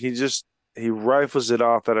kick. It's like he rifles it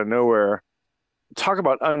off out of nowhere. Talk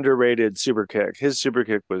about underrated super kick. His super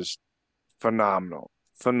kick was phenomenal.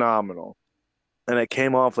 And it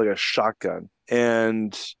came off like a shotgun.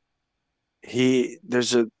 And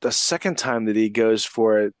there's a second time that he goes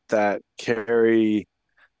for it that Kerry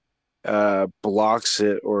blocks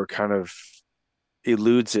it or kind of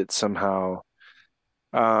eludes it somehow.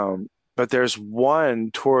 But there's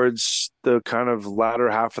one towards the kind of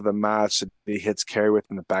latter half of the match that he hits Kerry with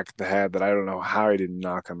in the back of the head that I don't know how he didn't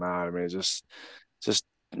knock him out. I mean, it just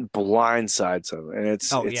blindsides him, and it's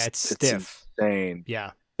stiff. Insane.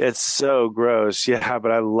 Yeah, it's so gross. Yeah,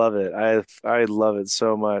 but I love it. I love it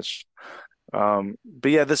so much. But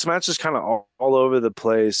yeah, this match is kind of all over the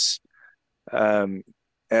place, and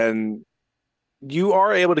you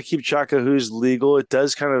are able to keep track of who's legal. It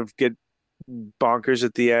does kind of get bonkers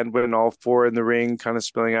at the end when all four in the ring, kind of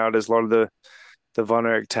spilling out as a lot of the Von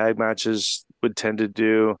Erich tag matches would tend to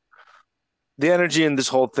do. The energy in this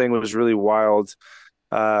whole thing was really wild.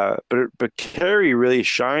 But Kerry really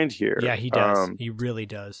shined here. Yeah, he does. He really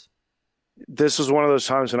does. This was one of those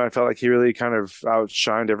times when I felt like he really kind of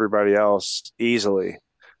outshined everybody else easily.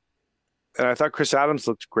 And I thought Chris Adams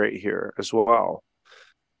looked great here as well.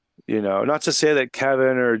 Not to say that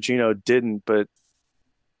Kevin or Gino didn't, but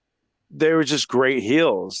they were just great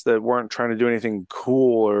heels that weren't trying to do anything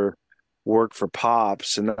cool or work for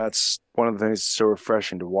pops. And that's one of the things that's so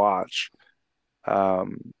refreshing to watch.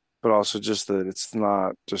 But also just that it's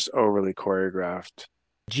not just overly choreographed.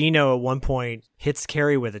 Gino at one point hits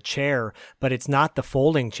Kerry with a chair, but it's not the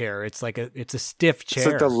folding chair. It's a stiff chair.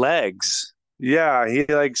 It's like the legs. Yeah, he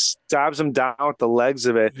like stabs him down with the legs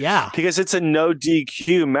of it. Yeah. Because it's a no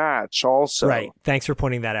DQ match also. Right. Thanks for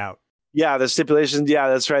pointing that out. Yeah, the stipulations. Yeah,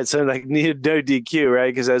 that's right. So like needed no DQ,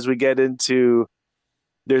 right? Because as we get into,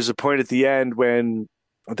 there's a point at the end when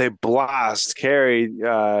they blast Kerry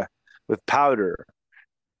with powder,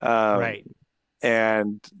 um, Right.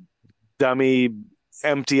 and dummy,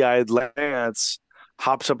 empty-eyed Lance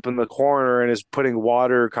hops up in the corner and is putting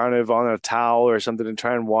water kind of on a towel or something to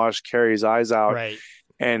try and wash Kerry's eyes out. Right.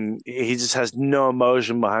 And he just has no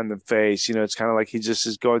emotion behind the face. It's kind of like he just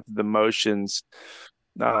is going through the motions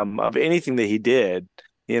of anything that he did.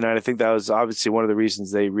 And I think that was obviously one of the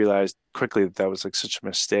reasons they realized quickly that was like such a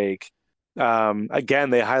mistake. Again,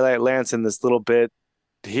 they highlight Lance in this little bit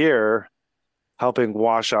here, helping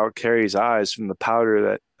wash out Kerry's eyes from the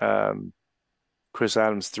powder that Chris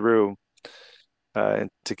Adams threw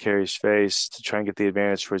into Kerry's face to try and get the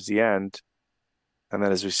advantage towards the end. And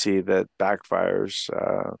then as we see, that backfires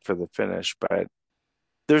for the finish. But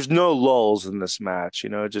there's no lulls in this match.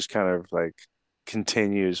 It just kind of like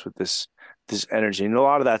continues with this energy. And a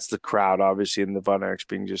lot of that's the crowd, obviously, and the Von Erichs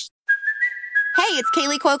being just. Hey, it's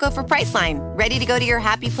Kaylee Cuoco for Priceline. Ready to go to your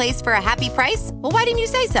happy place for a happy price? Well, why didn't you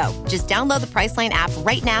say so? Just download the Priceline app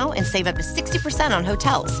right now and save up to 60% on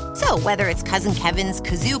hotels. So whether it's Cousin Kevin's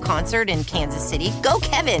Kazoo Concert in Kansas City, go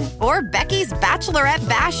Kevin, or Becky's Bachelorette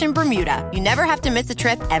Bash in Bermuda, you never have to miss a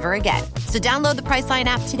trip ever again. So download the Priceline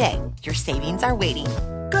app today. Your savings are waiting.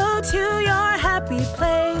 Go to your happy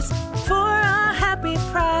place for a happy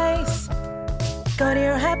price. Go to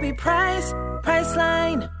your happy price,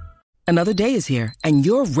 Priceline. Another day is here, and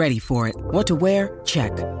you're ready for it. What to wear?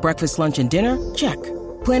 Check. Breakfast, lunch, and dinner? Check.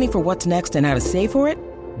 Planning for what's next and how to save for it?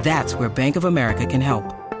 That's where Bank of America can help.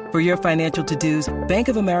 For your financial to-dos, Bank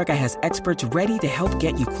of America has experts ready to help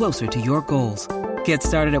get you closer to your goals. Get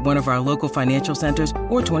started at one of our local financial centers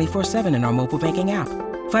or 24/7 in our mobile banking app.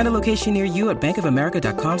 Find a location near you at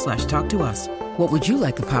bankofamerica.com/talktous. What would you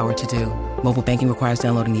like the power to do? Mobile banking requires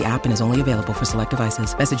downloading the app and is only available for select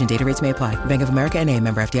devices. Message and data rates may apply. Bank of America N.A.,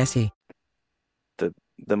 member FDIC.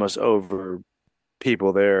 The most over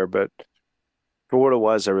people there, but for what it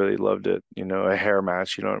was, I really loved it. A hair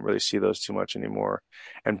match, you don't really see those too much anymore.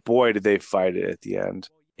 And boy, did they fight it at the end.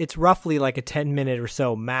 It's roughly like a 10-minute or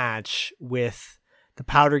so match with the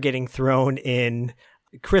powder getting thrown in.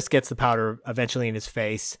 Chris gets the powder eventually in his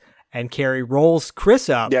face, and Kerry rolls Chris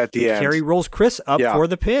up. Yeah, at the end. Kerry rolls Chris up for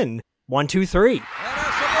the pin. 1, 2, 3. And there's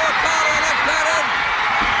some more powder.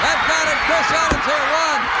 Left got it. Chris Adams here.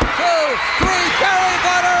 1, 2, 3. Kerry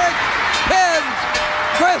Von Erich pins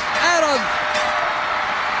Chris Adams.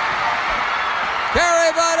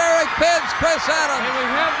 Kerry Von Erich pins Chris Adams. May we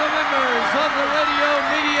have the members of the radio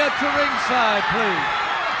media to ringside, please.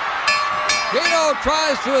 Gino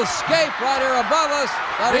tries to escape right here above us,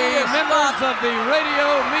 but he is members stopped. of the radio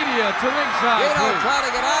media to ringside, Gino please. trying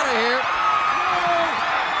to get out of here.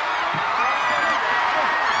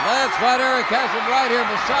 Lance Von Erich has him right here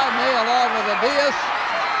beside me, along with Adias.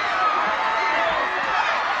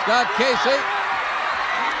 Scott Casey.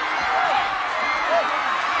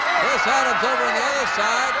 Chris Adams over on the other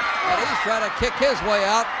side, and he's trying to kick his way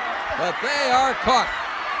out, but they are caught.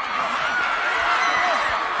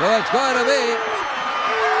 So it's going to be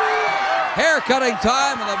hair cutting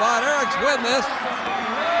time, and the Von Erichs win this.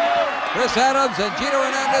 Chris Adams and Gino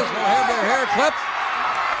Hernandez will have their hair clipped.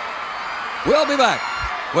 We'll be back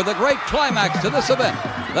with a great climax to this event.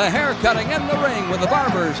 The hair cutting in the ring with the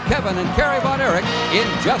Barbers, Kevin and Kerry Von Erich, in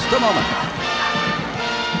just a moment.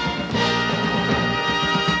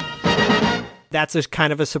 That's a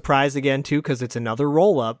kind of a surprise again, too, because it's another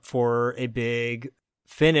roll-up for a big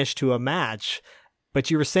finish to a match. But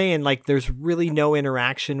you were saying, like, there's really no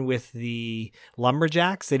interaction with the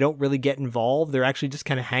Lumberjacks. They don't really get involved. They're actually just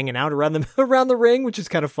kind of hanging out around the ring, which is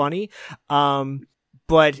kind of funny.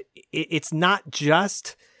 But it's not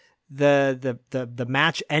just the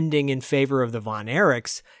match ending in favor of the Von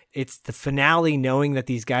Erichs. It's the finale, knowing that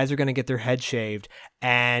these guys are going to get their head shaved.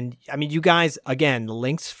 And I mean, you guys, again, the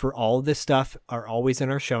links for all of this stuff are always in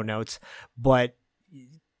our show notes. But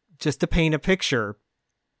just to paint a picture,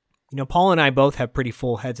 Paul and I both have pretty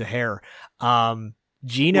full heads of hair.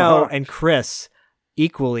 Gino and Chris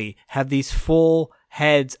equally have these full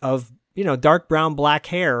heads of, dark brown, black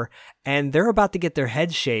hair, and they're about to get their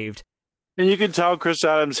heads shaved. And you can tell Chris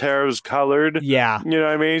Adams' hair was colored. Yeah. You know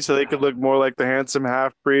what I mean? So they could look more like the handsome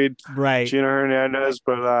half-breed. Right. Gino Hernandez,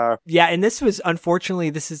 but... Yeah, and this is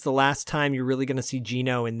the last time you're really going to see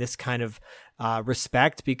Gino in this kind of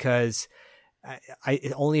respect, because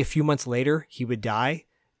only a few months later, he would die.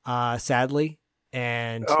 Sadly,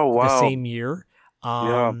 and the same year,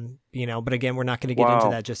 but again, we're not going to get into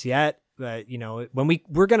that just yet. when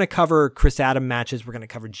we're going to cover Chris Adam matches, we're going to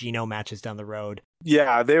cover Gino matches down the road.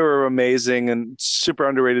 Yeah, they were amazing and super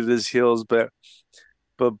underrated as heels, but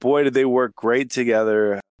boy, did they work great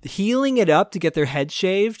together. Healing it up to get their head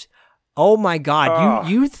shaved. Oh my God.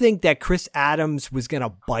 You think that Chris Adams was going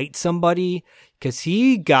to bite somebody? Because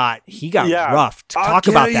he got rough. Talk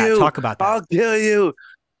about that. I'll kill you.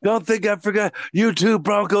 Don't think I forgot. You too,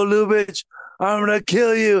 Bronco Lubitsch. I'm going to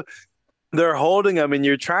kill you. They're holding him, and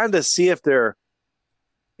you're trying to see if they're,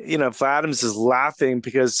 if Adams is laughing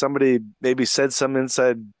because somebody maybe said some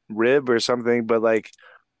inside rib or something, but like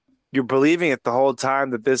you're believing it the whole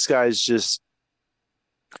time that this guy's just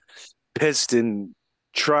pissed and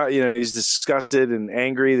he's disgusted and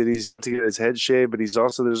angry that he's to get his head shaved, but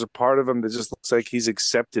there's a part of him that just looks like he's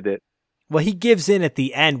accepted it. Well, he gives in at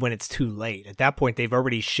the end when it's too late. At that point, they've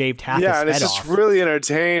already shaved half his head off. Yeah, and it's just really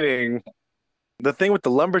entertaining. The thing with the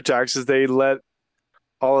Lumberjacks is they let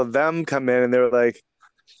all of them come in, and they were like,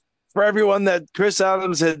 for everyone that Chris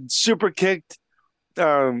Adams had super kicked,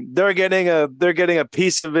 they're getting a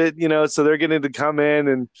piece of it, so they're getting to come in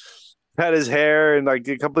and pet his hair, and like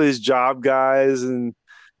a couple of these job guys and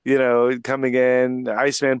coming in,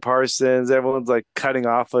 Iceman Parsons, everyone's like cutting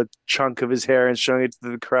off a chunk of his hair and showing it to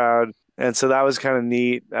the crowd. And so that was kind of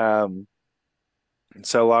neat.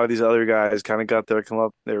 So a lot of these other guys kind of got their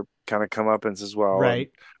comeuppance as well, right?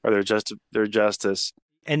 Or their justice.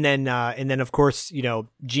 And then of course,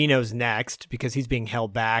 Gino's next because he's being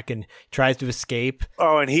held back and tries to escape.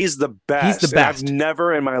 Oh, and he's the best. He's the best. I've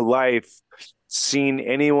never in my life seen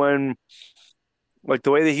anyone like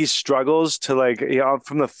the way that he struggles to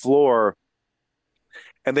from the floor,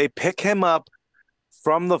 and they pick him up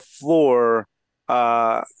from the floor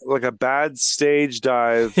like a bad stage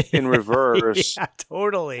dive in reverse. Yeah,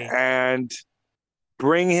 totally. And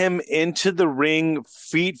bring him into the ring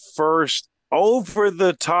feet first over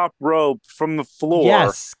the top rope from the floor.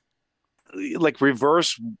 Yes. Like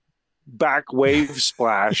reverse back wave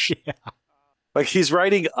splash. Yeah. Like he's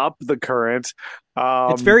riding up the current.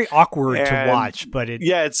 It's very awkward to watch, but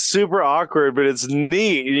it's super awkward, but it's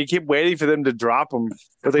neat. And you keep waiting for them to drop him,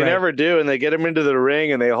 but they never do. And they get him into the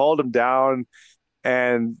ring and they hold him down,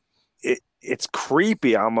 and it's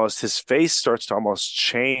creepy almost. His face starts to almost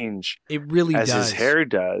change. It really does. As his hair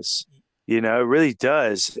does. It really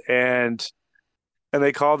does. And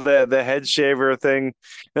they call the head shaver thing.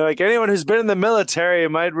 Like anyone who's been in the military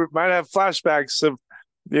might have flashbacks of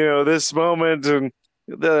this moment and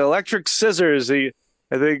the electric scissors. I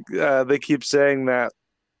think they keep saying that.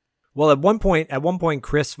 Well, at one point,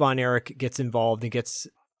 Chris Von Erich gets involved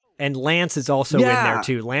and Lance is also in there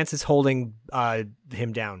too. Lance is holding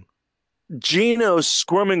him down. Gino's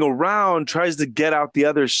squirming around, tries to get out the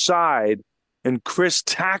other side, and Chris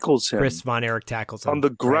tackles him. Chris Von Erich tackles him on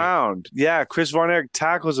the ground. Right. Yeah, Chris Von Erich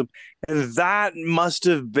tackles him, and that must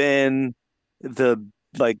have been the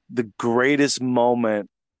greatest moment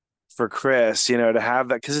for Chris, to have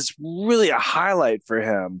that, because it's really a highlight for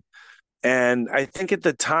him. And I think at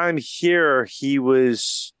the time here he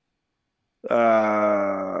was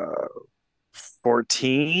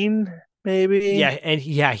 14, maybe. Yeah, and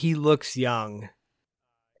he looks young.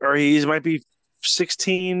 Or he might be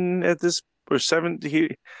 16 at this, or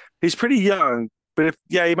 17. He's pretty young, but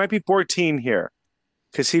he might be 14 here,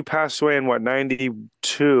 because he passed away in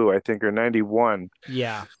 92, I think, or 91.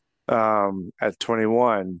 Yeah. At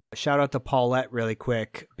 21. Shout out to Paulette really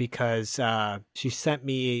quick, because she sent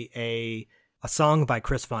me a song by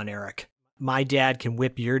Chris Von Erich. My Dad Can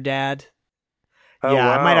Whip Your Dad. Oh, yeah,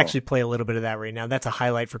 wow. I might actually play a little bit of that right now. That's a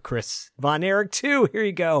highlight for Chris Von Erich too. Here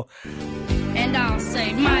you go. And I'll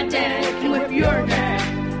say, my dad can whip your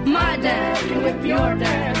dad. My dad can whip your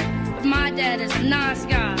dad. But my dad is a nice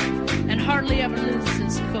guy and hardly ever loses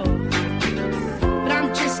his cool. But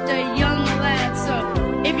I'm just a young lad, so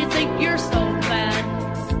if you think you're so bad,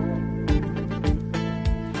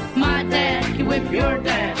 my dad can whip your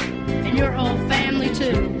dad and your whole family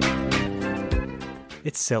too.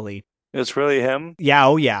 It's silly. It's really him? Yeah,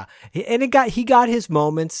 oh yeah. And he got his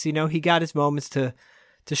moments, he got his moments to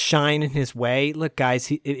shine in his way. Look,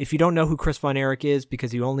 guys, if you don't know who Chris Von Erich is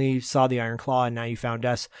because you only saw the Iron Claw and now you found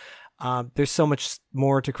us, there's so much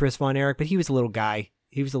more to Chris Von Erich, but he was a little guy.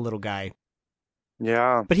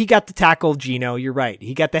 Yeah. But he got to tackle Gino, you're right.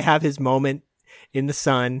 He got to have his moment in the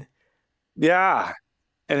sun. Yeah.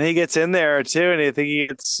 And he gets in there too, and I think he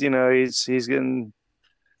gets,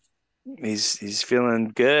 he's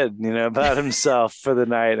feeling good, about himself for the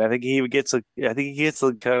night. I think he gets a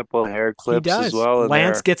couple of hair clips as well.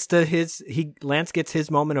 Lance gets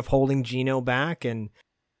his moment of holding Gino back, and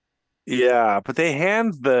yeah, but they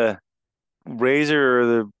hand the razor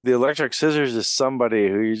or the electric scissors is somebody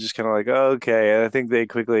who you're just kind of like, oh, okay. And I think they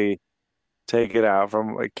quickly take it out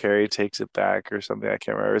from like Kerry takes it back or something. I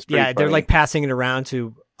can't remember. It's pretty Yeah, they're funny. like passing it around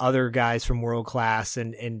to other guys from World Class,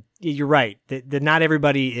 and you're right. That not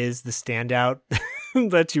everybody is the standout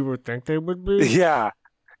that you would think they would be. Yeah,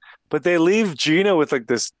 but they leave Gina with like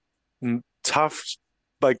this tough,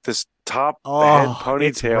 like this top head ponytail.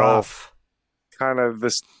 It's rough. Kind of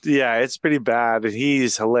this, yeah, it's pretty bad. And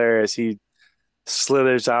he's hilarious. He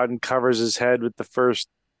slithers out and covers his head with the first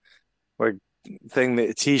like thing,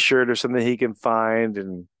 that t-shirt or something he can find.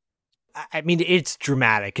 And I mean, it's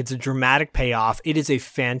dramatic. It's a dramatic payoff. It is a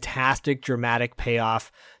fantastic dramatic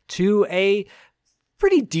payoff to a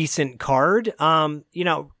pretty decent card.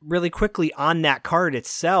 Really quickly on that card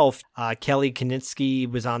itself, Kelly Kinitzky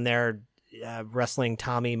was on there wrestling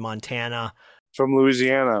Tommy Montana. From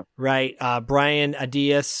Louisiana. Right. Brian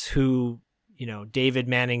Adias, who, David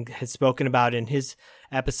Manning has spoken about in his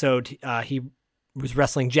episode, he was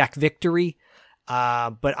wrestling Jack Victory.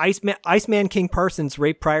 But Iceman King Parsons,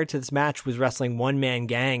 right prior to this match, was wrestling One Man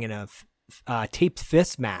Gang in a taped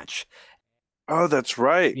fist match. Oh, that's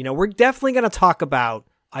right. We're definitely going to talk about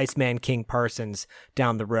Iceman King Parsons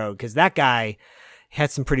down the road, because that guy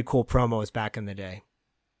had some pretty cool promos back in the day.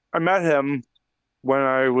 I met him when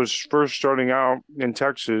I was first starting out in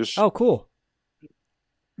Texas. Oh, cool.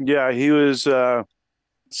 Yeah, he was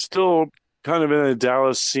still kind of in the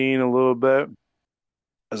Dallas scene a little bit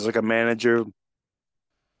as like a manager.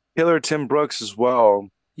 Killer Tim Brooks as well.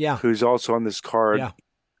 Yeah. Who's also on this card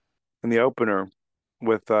in the opener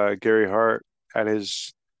with Gary Hart at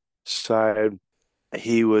his side.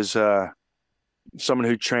 He was someone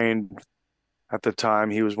who trained at the time.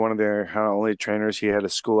 He was one of their only trainers. He had a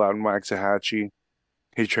school out in Waxahachie.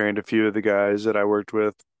 He trained a few of the guys that I worked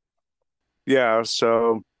with. Yeah,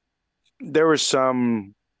 so there were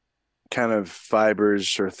some kind of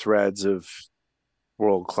fibers or threads of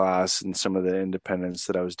World Class and some of the independents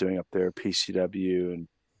that I was doing up there, PCW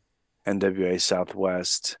and NWA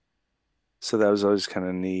Southwest. So that was always kind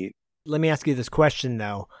of neat. Let me ask you this question,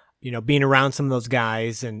 though. Being around some of those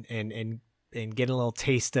guys and getting a little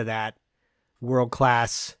taste of that World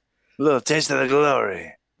Class. A little taste of the glory.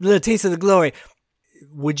 A little taste of the glory.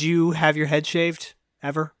 Would you have your head shaved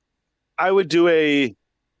ever? I would do a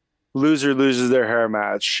loser loses their hair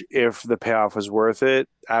match if the payoff was worth it.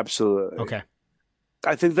 Absolutely. Okay.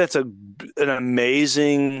 I think that's an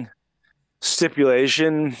amazing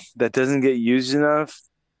stipulation that doesn't get used enough.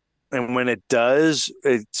 And when it does,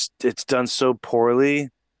 it's done so poorly,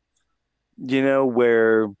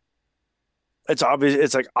 where it's obvious,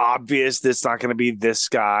 it's like obvious that it's not going to be this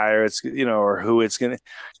guy or it's, or who it's going to,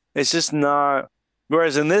 it's just not.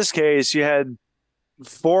 Whereas in this case, you had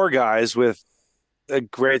 4 guys with a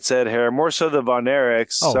great set of hair, more so the Von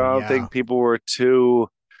Erichs. So I don't think people were too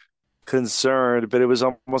concerned, but it was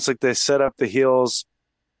almost like they set up the heels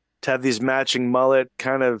to have these matching mullet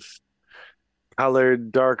kind of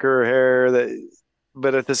colored darker hair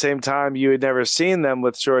but at the same time you had never seen them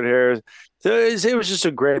with short hair. So it was just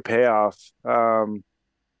a great payoff and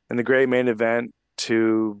a great main event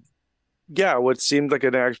to what seemed like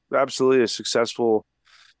an absolutely a successful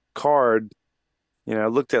card.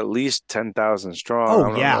 It looked at least 10,000 strong. I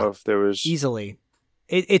don't know if there was easily.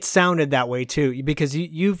 It sounded that way too, because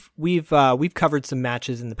we've covered some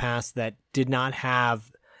matches in the past that did not have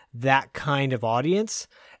that kind of audience,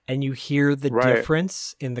 and you hear the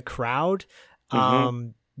difference in the crowd.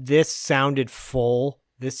 This sounded full.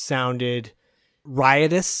 This sounded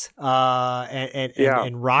riotous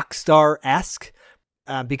and rock star-esque,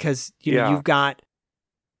 because you've got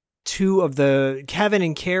 2 of the Kevin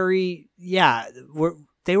and Kerry. Yeah,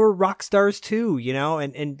 they were rock stars too,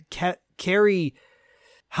 and Kerry.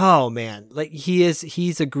 Oh man, like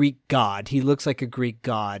he's a Greek god. He looks like a Greek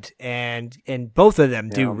god, and both of them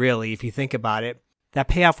do, really, if you think about it. That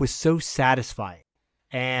payoff was so satisfying.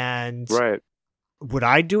 And would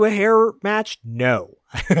I do a hair match? No.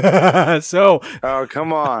 So oh,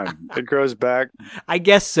 come on. It grows back. I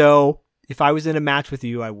guess so. If I was in a match with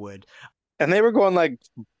you, I would. And they were going like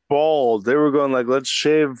bald. They were going like, let's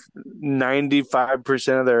shave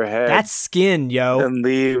 95% of their head. That's skin, yo. And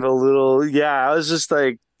leave a little. Yeah, I was just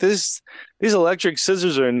like, these electric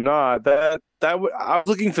scissors are not. I was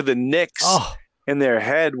looking for the nicks in their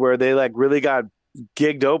head where they like really got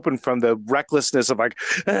gigged open from the recklessness of like,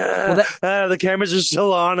 the cameras are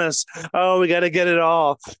still on us. Oh, we got to get it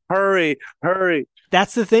all. Hurry.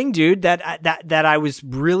 That's the thing, dude, that I was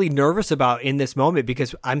really nervous about in this moment,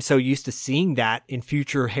 because I'm so used to seeing that in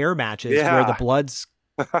future hair matches where the blood's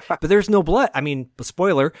But there's no blood. I mean,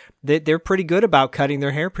 spoiler, they're pretty good about cutting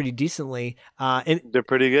their hair pretty decently. And they're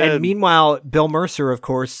pretty good. And meanwhile, Bill Mercer, of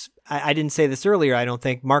course, I didn't say this earlier, I don't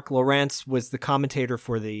think. Mark Lawrence was the commentator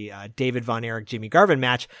for the David Von Erich, Jimmy Garvin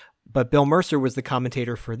match, but Bill Mercer was the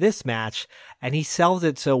commentator for this match, and he sells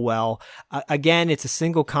it so well. Again, it's a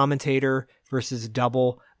single commentator versus a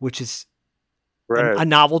double, which is a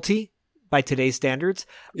novelty by today's standards.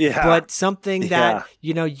 Yeah. But something that,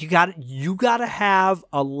 you got to have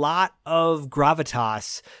a lot of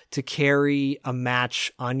gravitas to carry a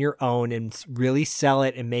match on your own and really sell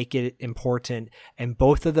it and make it important. And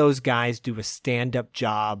both of those guys do a stand-up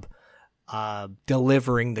job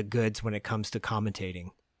delivering the goods when it comes to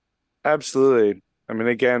commentating. Absolutely. I mean,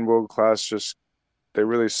 again, world class, they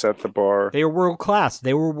really set the bar. They were world class.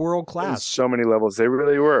 On so many levels. They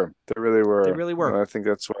really were. And I think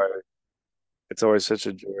that's why it's always such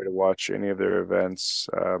a joy to watch any of their events.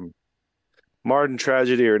 Modern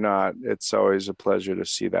tragedy or not, it's always a pleasure to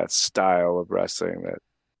see that style of wrestling that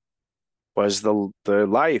was the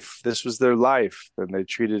life. This was their life, and they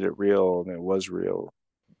treated it real, and it was real.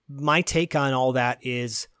 My take on all that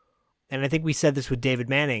is, and I think we said this with David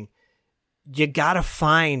Manning, you got to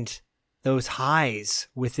find those highs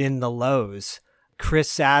within the lows.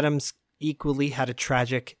 Chris Adams equally had a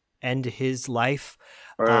tragic end to his life.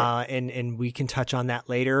 Right. And we can touch on that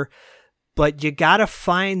later, but you got to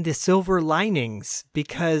find the silver linings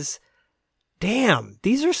because damn,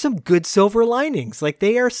 these are some good silver linings. Like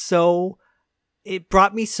it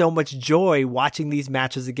brought me so much joy watching these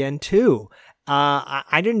matches again too.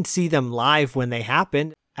 I didn't see them live when they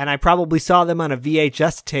happened, and I probably saw them on a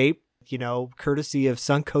VHS tape, courtesy of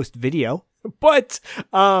Suncoast Video. But,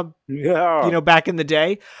 back in the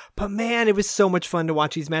day. But man, it was so much fun to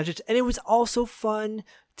watch these matches. And it was also fun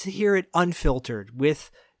to hear it unfiltered with,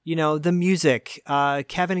 the music.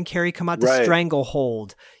 Kevin and Kerry come out to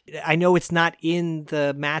Stranglehold. I know it's not in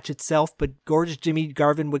the match itself, but gorgeous Jimmy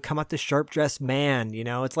Garvin would come out to Sharp Dressed Man.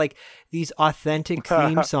 It's like these authentic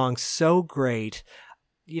theme songs. So great.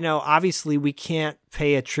 Obviously we can't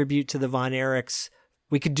pay a tribute to the Von Erichs.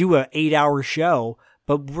 We could do an 8-hour show,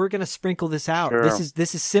 but we're going to sprinkle this out. Sure.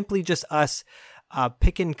 This is simply just us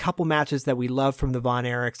picking a couple matches that we love from the Von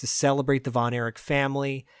Erichs to celebrate the Von Erich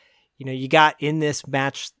family. You got in this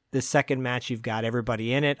match, the second match, you've got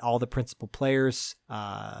everybody in it, all the principal players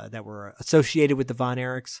that were associated with the Von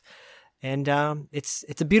Erichs. And it's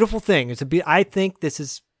a beautiful thing. I think this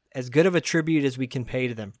is as good of a tribute as we can pay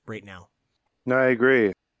to them right now. No, I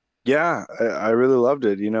agree. Yeah, I really loved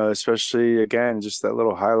it, especially, again, just that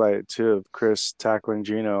little highlight, too, of Chris tackling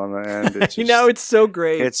Gino on the end. It's just, it's so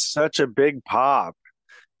great. It's such a big pop.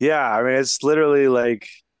 Yeah, I mean, it's literally like,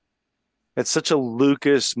 it's such a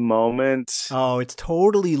Lucas moment. Oh, it's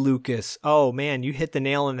totally Lucas. Oh, man, you hit the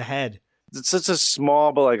nail on the head. It's such a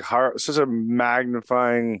small, but such a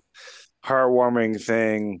magnifying, heartwarming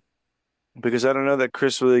thing, because I don't know that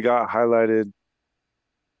Chris really got highlighted.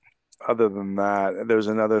 Other than that, there was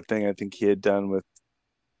another thing I think he had done with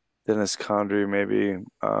Dennis Condrey, maybe.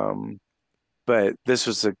 But this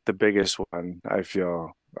was the biggest one, I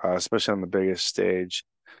feel, especially on the biggest stage.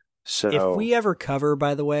 So if we ever cover,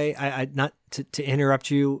 by the way, I not to interrupt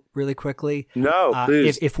you really quickly. No,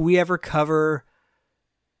 please. If we ever cover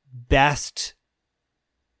best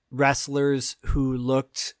wrestlers who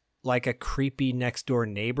looked like a creepy next door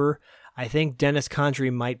neighbor, I think Dennis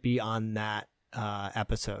Condrey might be on that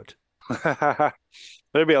episode.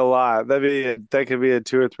 There'd be a lot. That could be a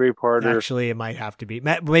 2 or 3 parter. Actually, it might have to be.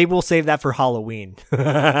 Maybe we'll save that for Halloween.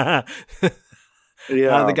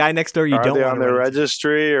 Yeah, the guy next door. Are they on their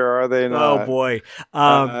registry or are they not? Oh boy,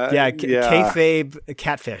 kayfabe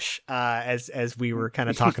catfish. As we were kind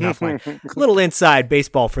of talking offline, little inside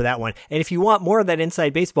baseball for that one. And if you want more of that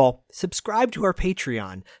inside baseball, subscribe to our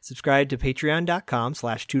Patreon. Subscribe to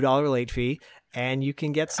patreon.com/$2 late fee, and you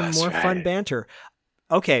can get some more fun banter.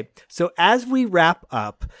 Okay, so as we wrap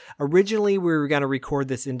up, originally we were going to record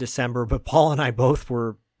this in December, but Paul and I both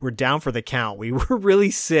were down for the count. We were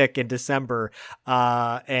really sick in December,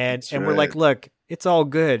 and we're like, look, it's all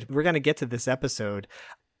good. We're going to get to this episode.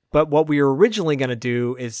 But what we were originally going to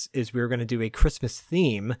do is we were going to do a Christmas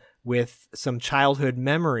theme with some childhood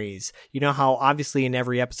memories. You know how obviously in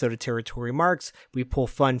every episode of Territory Marks, we pull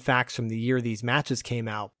fun facts from the year these matches came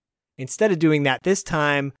out. Instead of doing that this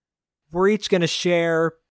time, we're each going to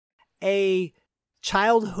share a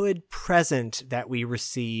childhood present that we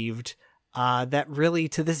received that really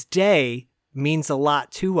to this day means a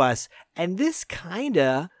lot to us. And this kind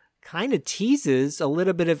of teases a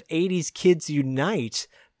little bit of 80s Kids Unite,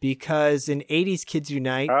 because in 80s Kids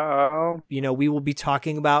Unite, we will be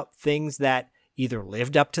talking about things that either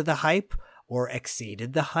lived up to the hype or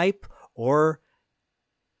exceeded the hype or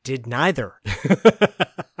did neither.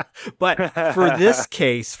 But for this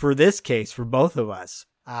case, for both of us,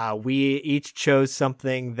 we each chose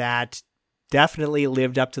something that definitely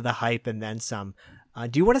lived up to the hype and then some.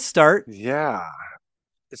 Do you want to start? Yeah.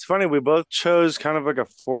 It's funny, we both chose kind of like a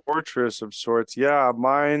fortress of sorts. Yeah,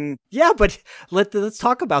 mine. Yeah, but let's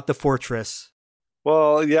talk about the fortress.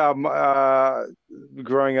 Well, yeah,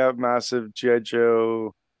 growing up, massive G.I.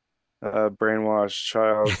 Joe brainwashed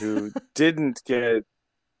child who didn't get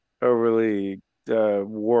overly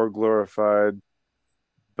war glorified,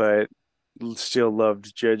 but still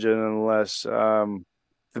loved G.I. Joe nonetheless.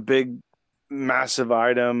 The big, massive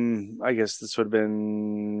item, I guess this would have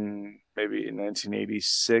been maybe in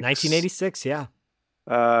 1986. 1986, yeah.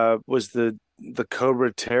 Was the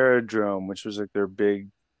Cobra Terradrome, which was like their big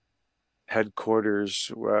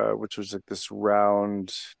headquarters, which was like this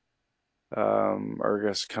round, or I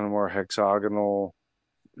guess kind of more hexagonal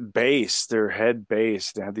base, their head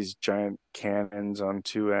base. They had these giant cannons on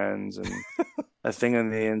two ends and a thing on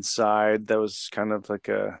the inside that was kind of like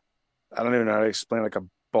I don't even know how to explain, like a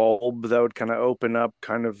bulb that would kind of open up,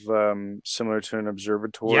 kind of similar to an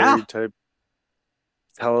observatory type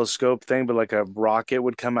telescope thing, but like a rocket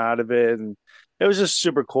would come out of it, and it was just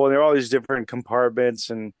super cool. And there were all these different compartments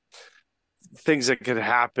and things that could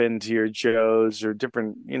happen to your Joes or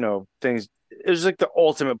different, things. It was like the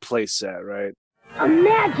ultimate play set, right?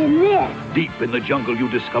 Imagine this. Deep in the jungle, you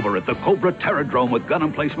discover it, the Cobra Terradrome with gun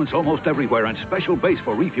emplacements almost everywhere and special base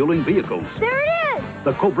for refueling vehicles. There it is.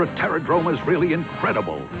 The Cobra Terradrome is really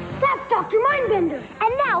incredible. That's Dr. Mindbender.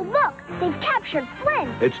 And now, look, they've captured Flynn.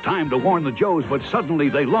 It's time to warn the Joes, but suddenly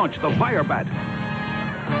they launch the Firebat.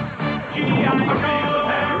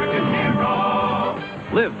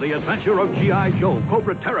 Live the adventure of G.I. Joe.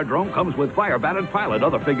 Cobra Terradrome comes with Firebat and pilot,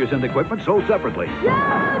 other figures and equipment sold separately.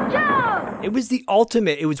 Joe! It was the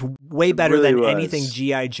ultimate. It was way better than anything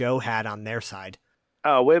G.I. Joe had on their side.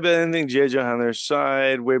 Oh, way better than anything G.I. Joe had on their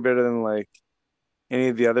side. Way better than like any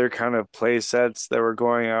of the other kind of play sets that were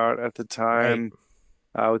going out at the time.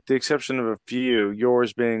 Right. With the exception of a few,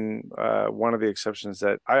 yours being one of the exceptions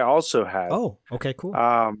that I also had. Oh, okay, cool.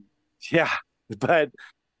 Yeah, but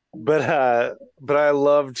I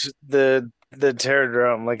loved the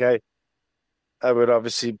Terradrome. Like I would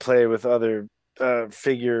obviously play with other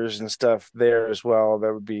figures and stuff there as well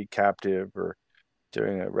that would be captive or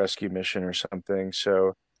doing a rescue mission or something.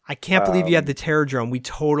 So I can't believe you had the Terradrome. We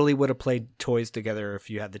totally would have played toys together if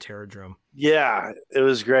you had the Terradrome. Yeah, it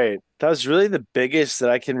was great. That was really the biggest that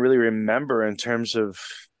I can really remember in terms of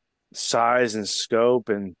size and scope,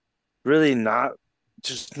 and really not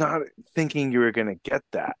thinking you were going to get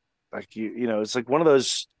that. Like, it's like one of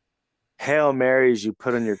those Hail Marys you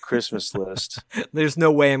put on your Christmas list. There's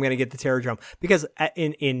no way I'm going to get the Terradrome, because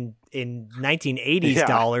in 1980s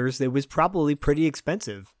dollars, it was probably pretty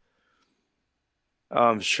expensive.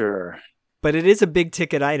 I'm sure. But it is a big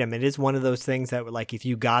ticket item. It is one of those things that, like, if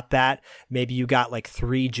you got that, maybe you got like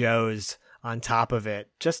 3 Joes on top of it,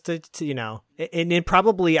 just to and it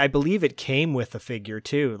probably, I believe it came with a figure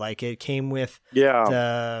too. Like it came with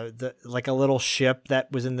the like a little ship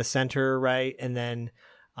that was in the center, right? And then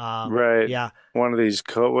right, yeah, one of these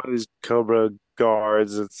Cobra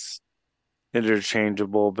guards. It's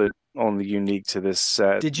interchangeable, but only unique to this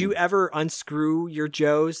set. Did you ever unscrew your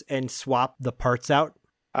Joes and swap the parts out?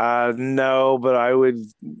 No, but I would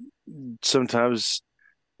sometimes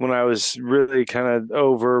when I was really kind of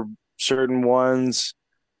over certain ones.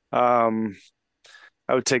 I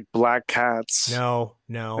would take Black Cats. No.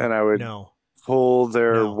 And I would pull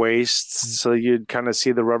their waists so you'd kind of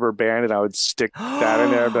see the rubber band, and I would stick that in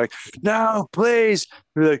there and be like, no, please.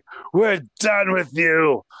 Be like, we're done with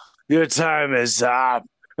you. Your time is up.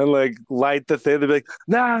 And like light the thing. They'd be like,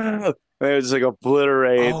 no. And it would just like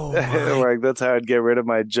obliterate. Like that's how I'd get rid of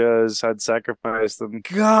my Joes. I'd sacrifice them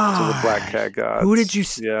to the Black Cat gods. Who did you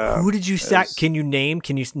Can you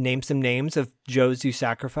name some names of Joes you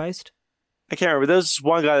sacrificed? I can't remember. There was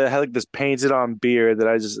one guy that had like this painted on beard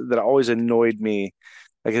that always annoyed me.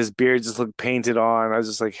 Like his beard just looked painted on. I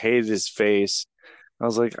just like hated his face. I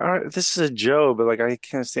was like, all right, this is a Joe, but like I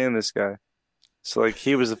can't stand this guy. So like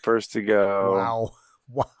he was the first to go.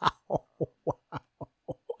 Wow.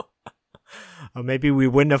 Well, maybe we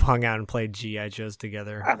wouldn't have hung out and played G.I. Joes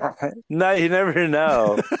together. No, you never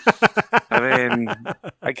know. I mean,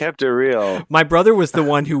 I kept it real. My brother was the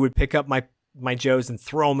one who would pick up my Joes and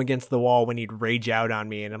throw them against the wall when he'd rage out on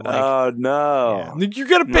me. And I'm like, oh, no. Yeah. You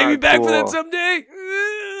got to pay me back for that someday.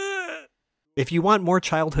 If you want more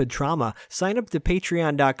childhood trauma, sign up to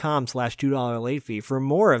patreon.com/$2 late fee for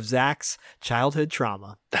more of Zach's childhood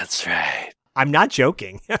trauma. That's right. I'm not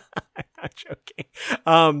joking. Not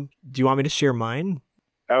joking. Do you want me to share mine?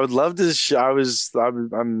 I would love to.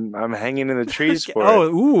 I'm hanging in the trees for Oh,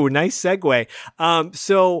 it. ooh, nice segue.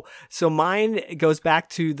 So mine goes back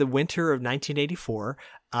to the winter of 1984.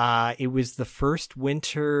 It was the first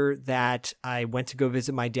winter that I went to go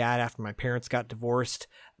visit my dad after my parents got divorced.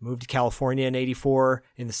 Moved to California in 84,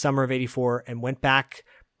 in the summer of 84, and went back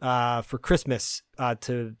for Christmas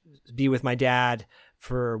to be with my dad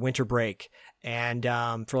for winter break and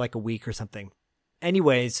for like a week or something.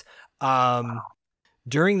 Anyways,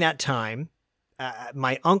 during that time,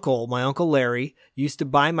 my uncle Larry, used to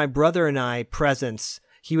buy my brother and I presents.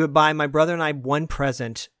 He would buy my brother and I one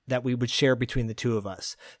present that we would share between the two of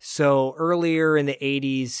us. So earlier in the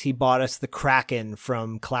 80s, he bought us the Kraken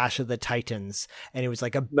from Clash of the Titans. And it was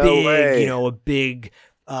like a big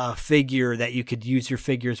figure that you could use your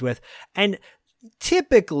figures with. And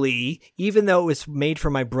typically, even though it was made for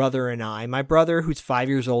my brother and I, my brother, who's 5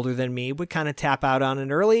 years older than me, would kind of tap out on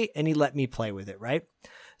it early, and he let me play with it, right?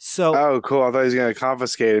 So, oh, cool. I thought he was going to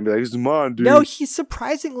confiscate it and be like, "This is mine, dude." No, he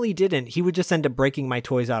surprisingly didn't. He would just end up breaking my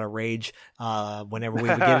toys out of rage whenever we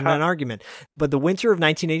would get in an argument. But the winter of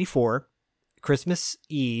 1984, Christmas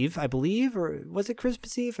Eve, I believe, or was it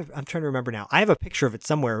Christmas Eve? I'm trying to remember now. I have a picture of it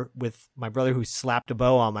somewhere with my brother who slapped a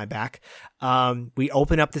bow on my back. We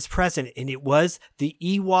open up this present, and it was the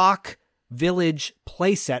Ewok Village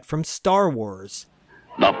playset from Star Wars.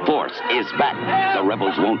 The Force is back. The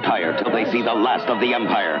rebels won't tire till they see the last of the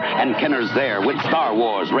Empire. And Kenner's there with Star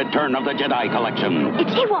Wars Return of the Jedi Collection.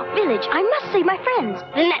 It's Ewok Village. I must see my friends.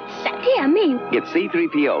 The net set. Yeah, me. It's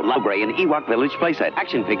C-3PO, Lowgray, and Ewok Village playset.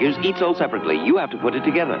 Action figures, each sold separately. You have to put it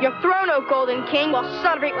together. Your throne, O Golden King, will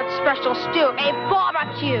celebrate with special stew. A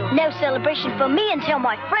barbecue. No celebration for me until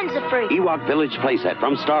my friends are free. Ewok Village playset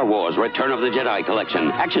from Star Wars Return of the Jedi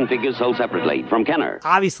Collection. Action figures sold separately from Kenner.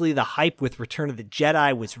 Obviously, the hype with Return of the Jedi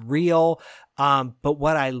was real. But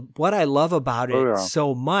what I love about it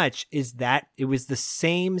so much is that it was the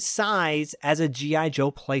same size as a G.I.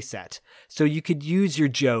 Joe playset. So you could use your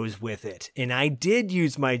Joes with it. And I did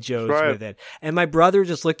use my Joes with it. And my brother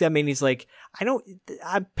just looked at me and he's like,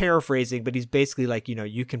 I'm paraphrasing, but he's basically like,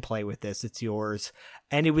 you can play with this. It's yours.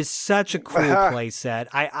 And it was such a cool playset.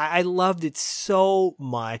 I loved it so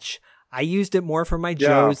much. I used it more for my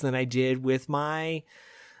Joes than I did with my...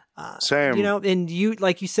 Same. And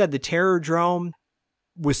like you said, the Terror Drome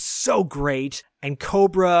was so great, and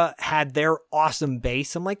Cobra had their awesome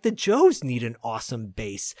base. I'm like, the Joes need an awesome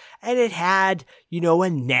base, and it had, a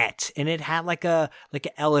net, and it had like an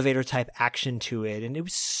elevator type action to it, and it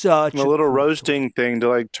was such a little roasting thing to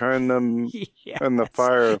like turn them in the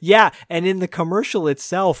fire. Yeah, and in the commercial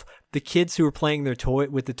itself, the kids who were playing their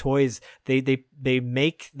toys, they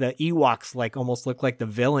make the Ewoks like almost look like the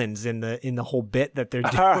villains in the whole bit that they're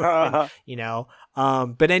doing,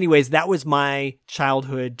 But anyways, that was my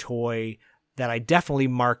childhood toy that I definitely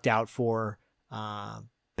marked out for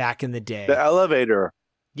back in the day. The elevator.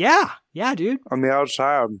 Yeah, dude. On the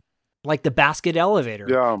outside. Like the basket elevator.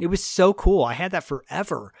 Yeah. It was so cool. I had that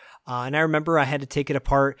forever. And I remember I had to take it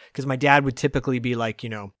apart because my dad would typically be like,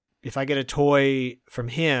 if I get a toy from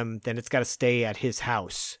him, then it's got to stay at his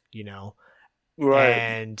house, Right.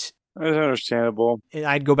 And that's understandable. And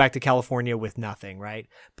I'd go back to California with nothing, right?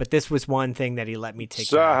 But this was one thing that he let me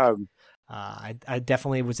take back. I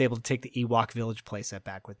definitely was able to take the Ewok Village playset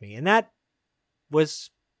back with me. And that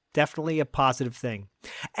was definitely a positive thing.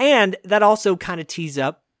 And that also kind of tees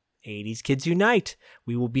up 80s Kids Unite.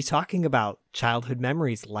 We will be talking about childhood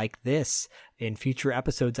memories like this in future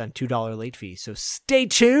episodes on $2 late fee. So stay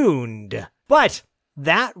tuned. But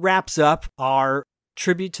that wraps up our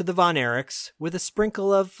tribute to the Von Erichs with a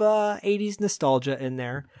sprinkle of 80s nostalgia in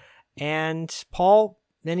there. And Paul,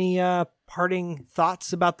 any parting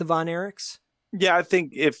thoughts about the Von Erichs? Yeah, I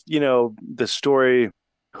think if, the story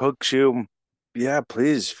hooks you,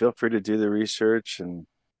 please feel free to do the research. And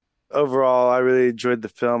overall, I really enjoyed the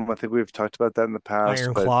film. I think we've talked about that in the past.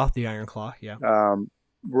 The Iron Claw, yeah.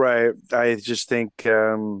 Right. I just think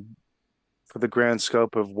for the grand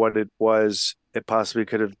scope of what it was, it possibly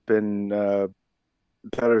could have been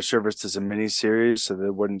better serviced as a miniseries, so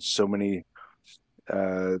there wasn't so many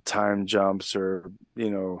time jumps or,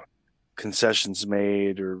 concessions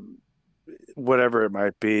made or whatever it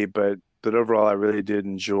might be. But overall, I really did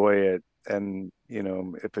enjoy it. And,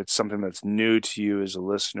 if it's something that's new to you as a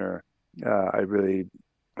listener, I really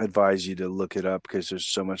advise you to look it up because there's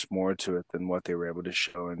so much more to it than what they were able to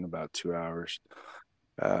show in about 2 hours.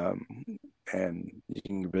 And you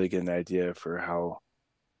can really get an idea for how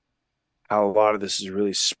a lot of this is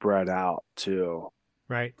really spread out too.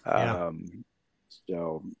 Right. Yeah.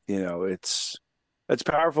 So, it's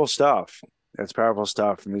powerful stuff. It's powerful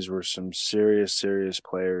stuff, and these were some serious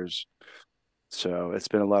players. So it's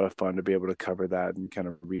been a lot of fun to be able to cover that and kind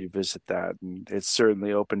of revisit that. And it's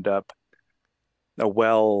certainly opened up a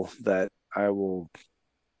well that I will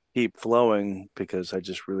keep flowing because I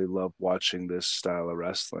just really love watching this style of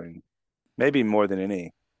wrestling. Maybe more than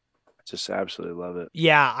any. I just absolutely love it.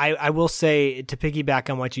 Yeah, I will say, to piggyback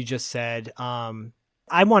on what you just said,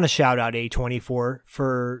 I want to shout out A24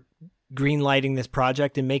 for greenlighting this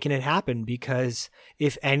project and making it happen, because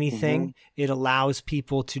if anything, it allows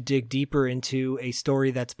people to dig deeper into a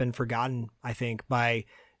story that's been forgotten, I think, by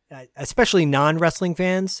especially non-wrestling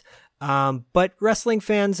fans, but wrestling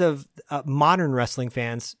fans of modern wrestling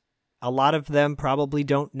fans. A lot of them probably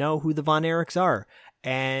don't know who the Von Erichs are,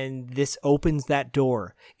 and this opens that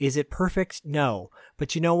door. Is it perfect? No,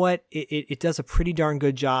 but you know what? It does a pretty darn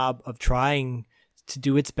good job of trying to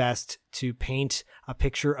do its best to paint a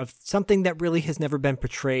picture of something that really has never been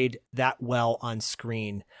portrayed that well on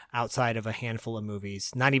screen outside of a handful of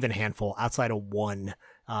movies. Not even a handful, outside of one,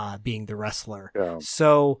 being The Wrestler. Yeah.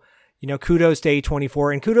 So, kudos to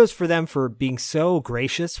A24, and kudos for them for being so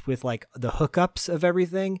gracious with like the hookups of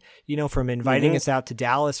everything, from inviting us out to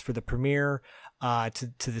Dallas for the premiere,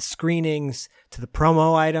 to the screenings, to the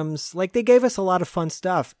promo items. Like, they gave us a lot of fun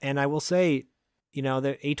stuff. And I will say, the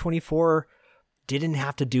A24 didn't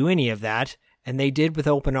have to do any of that, and they did with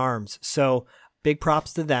open arms. So big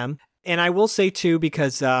props to them. And I will say too,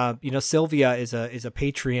 because Sylvia is a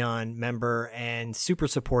Patreon member and super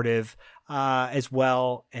supportive as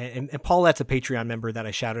well, and Paulette's a Patreon member that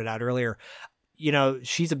I shouted out earlier.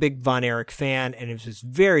 She's a big Von Erich fan and is just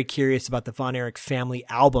very curious about the Von Erich family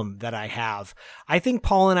album that I have. I think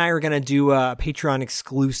Paul and I are going to do a Patreon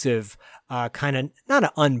exclusive kind of, not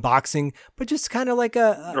an unboxing, but just kind of like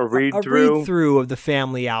a read through of the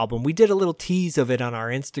family album. We did a little tease of it on our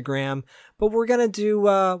Instagram, but we're going to do,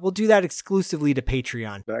 we'll do that exclusively to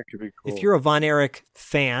Patreon. That could be cool. If you're a Von Erich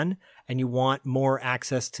fan and you want more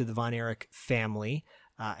access to the Von Erich family,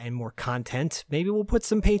 and more content, maybe we'll put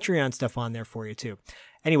some Patreon stuff on there for you too.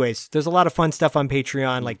 Anyways, there's a lot of fun stuff on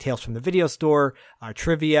Patreon, like Tales from the Video Store, our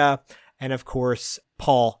trivia, and of course,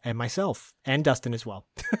 Paul and myself, and Dustin as well.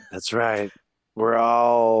 That's right. We're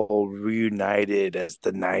all reunited as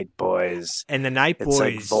the Night Boys. And the Night Boys. It's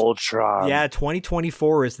like Voltron. Yeah,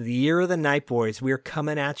 2024 is the year of the Night Boys. We're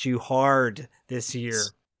coming at you hard this year.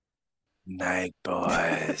 Night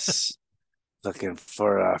Boys. Looking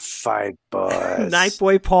for a fight, boys. Night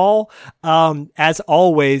Boy Paul, as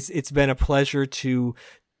always, it's been a pleasure to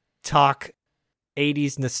talk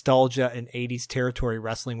 80s nostalgia and 80s territory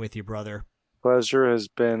wrestling with you, brother. Pleasure has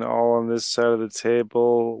been all on this side of the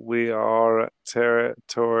table. We are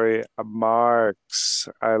Territory Marks.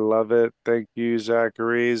 I love it. Thank you,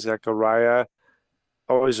 Zachariah.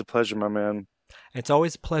 Always a pleasure, my man. It's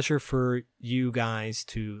always a pleasure for you guys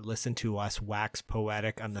to listen to us wax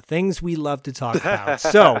poetic on the things we love to talk about.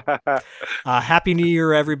 So, Happy New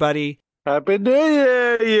Year, everybody. Happy New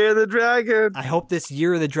Year, Year of the Dragon. I hope this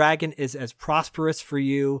Year of the Dragon is as prosperous for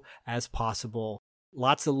you as possible.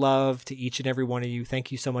 Lots of love to each and every one of you.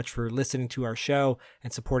 Thank you so much for listening to our show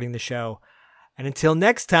and supporting the show. And until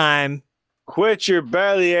next time, quit your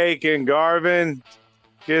belly aching, Garvin.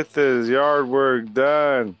 Get this yard work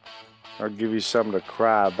done. I'll give you something to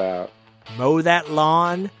cry about. Mow that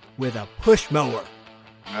lawn with a push mower.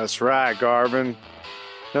 That's right, Garvin.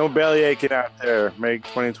 No belly aching out there. Make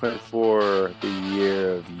 2024 the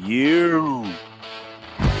year of you.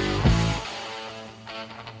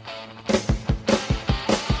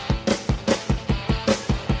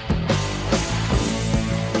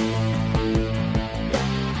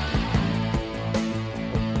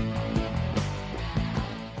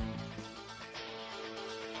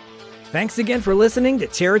 Thanks again for listening to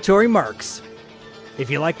Territory Marks. If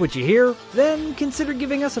you like what you hear, then consider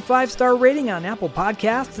giving us a 5-star rating on Apple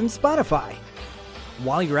Podcasts and Spotify.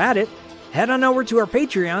 While you're at it, head on over to our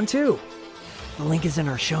Patreon too. The link is in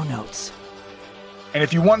our show notes. And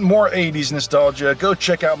if you want more 80s nostalgia, go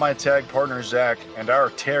check out my tag partner Zach and our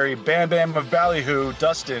Terry Bam Bam of Ballyhoo,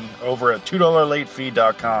 Dustin, over at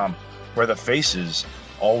 $2latefee.com, where the faces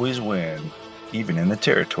always win, even in the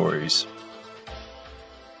territories.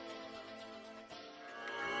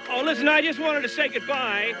 Oh, listen, I just wanted to say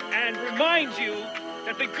goodbye and remind you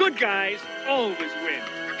that the good guys always win,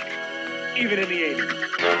 even in the 80s.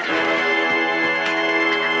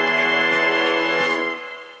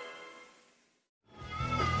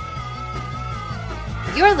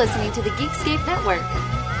 You're listening to the Geekscape Network.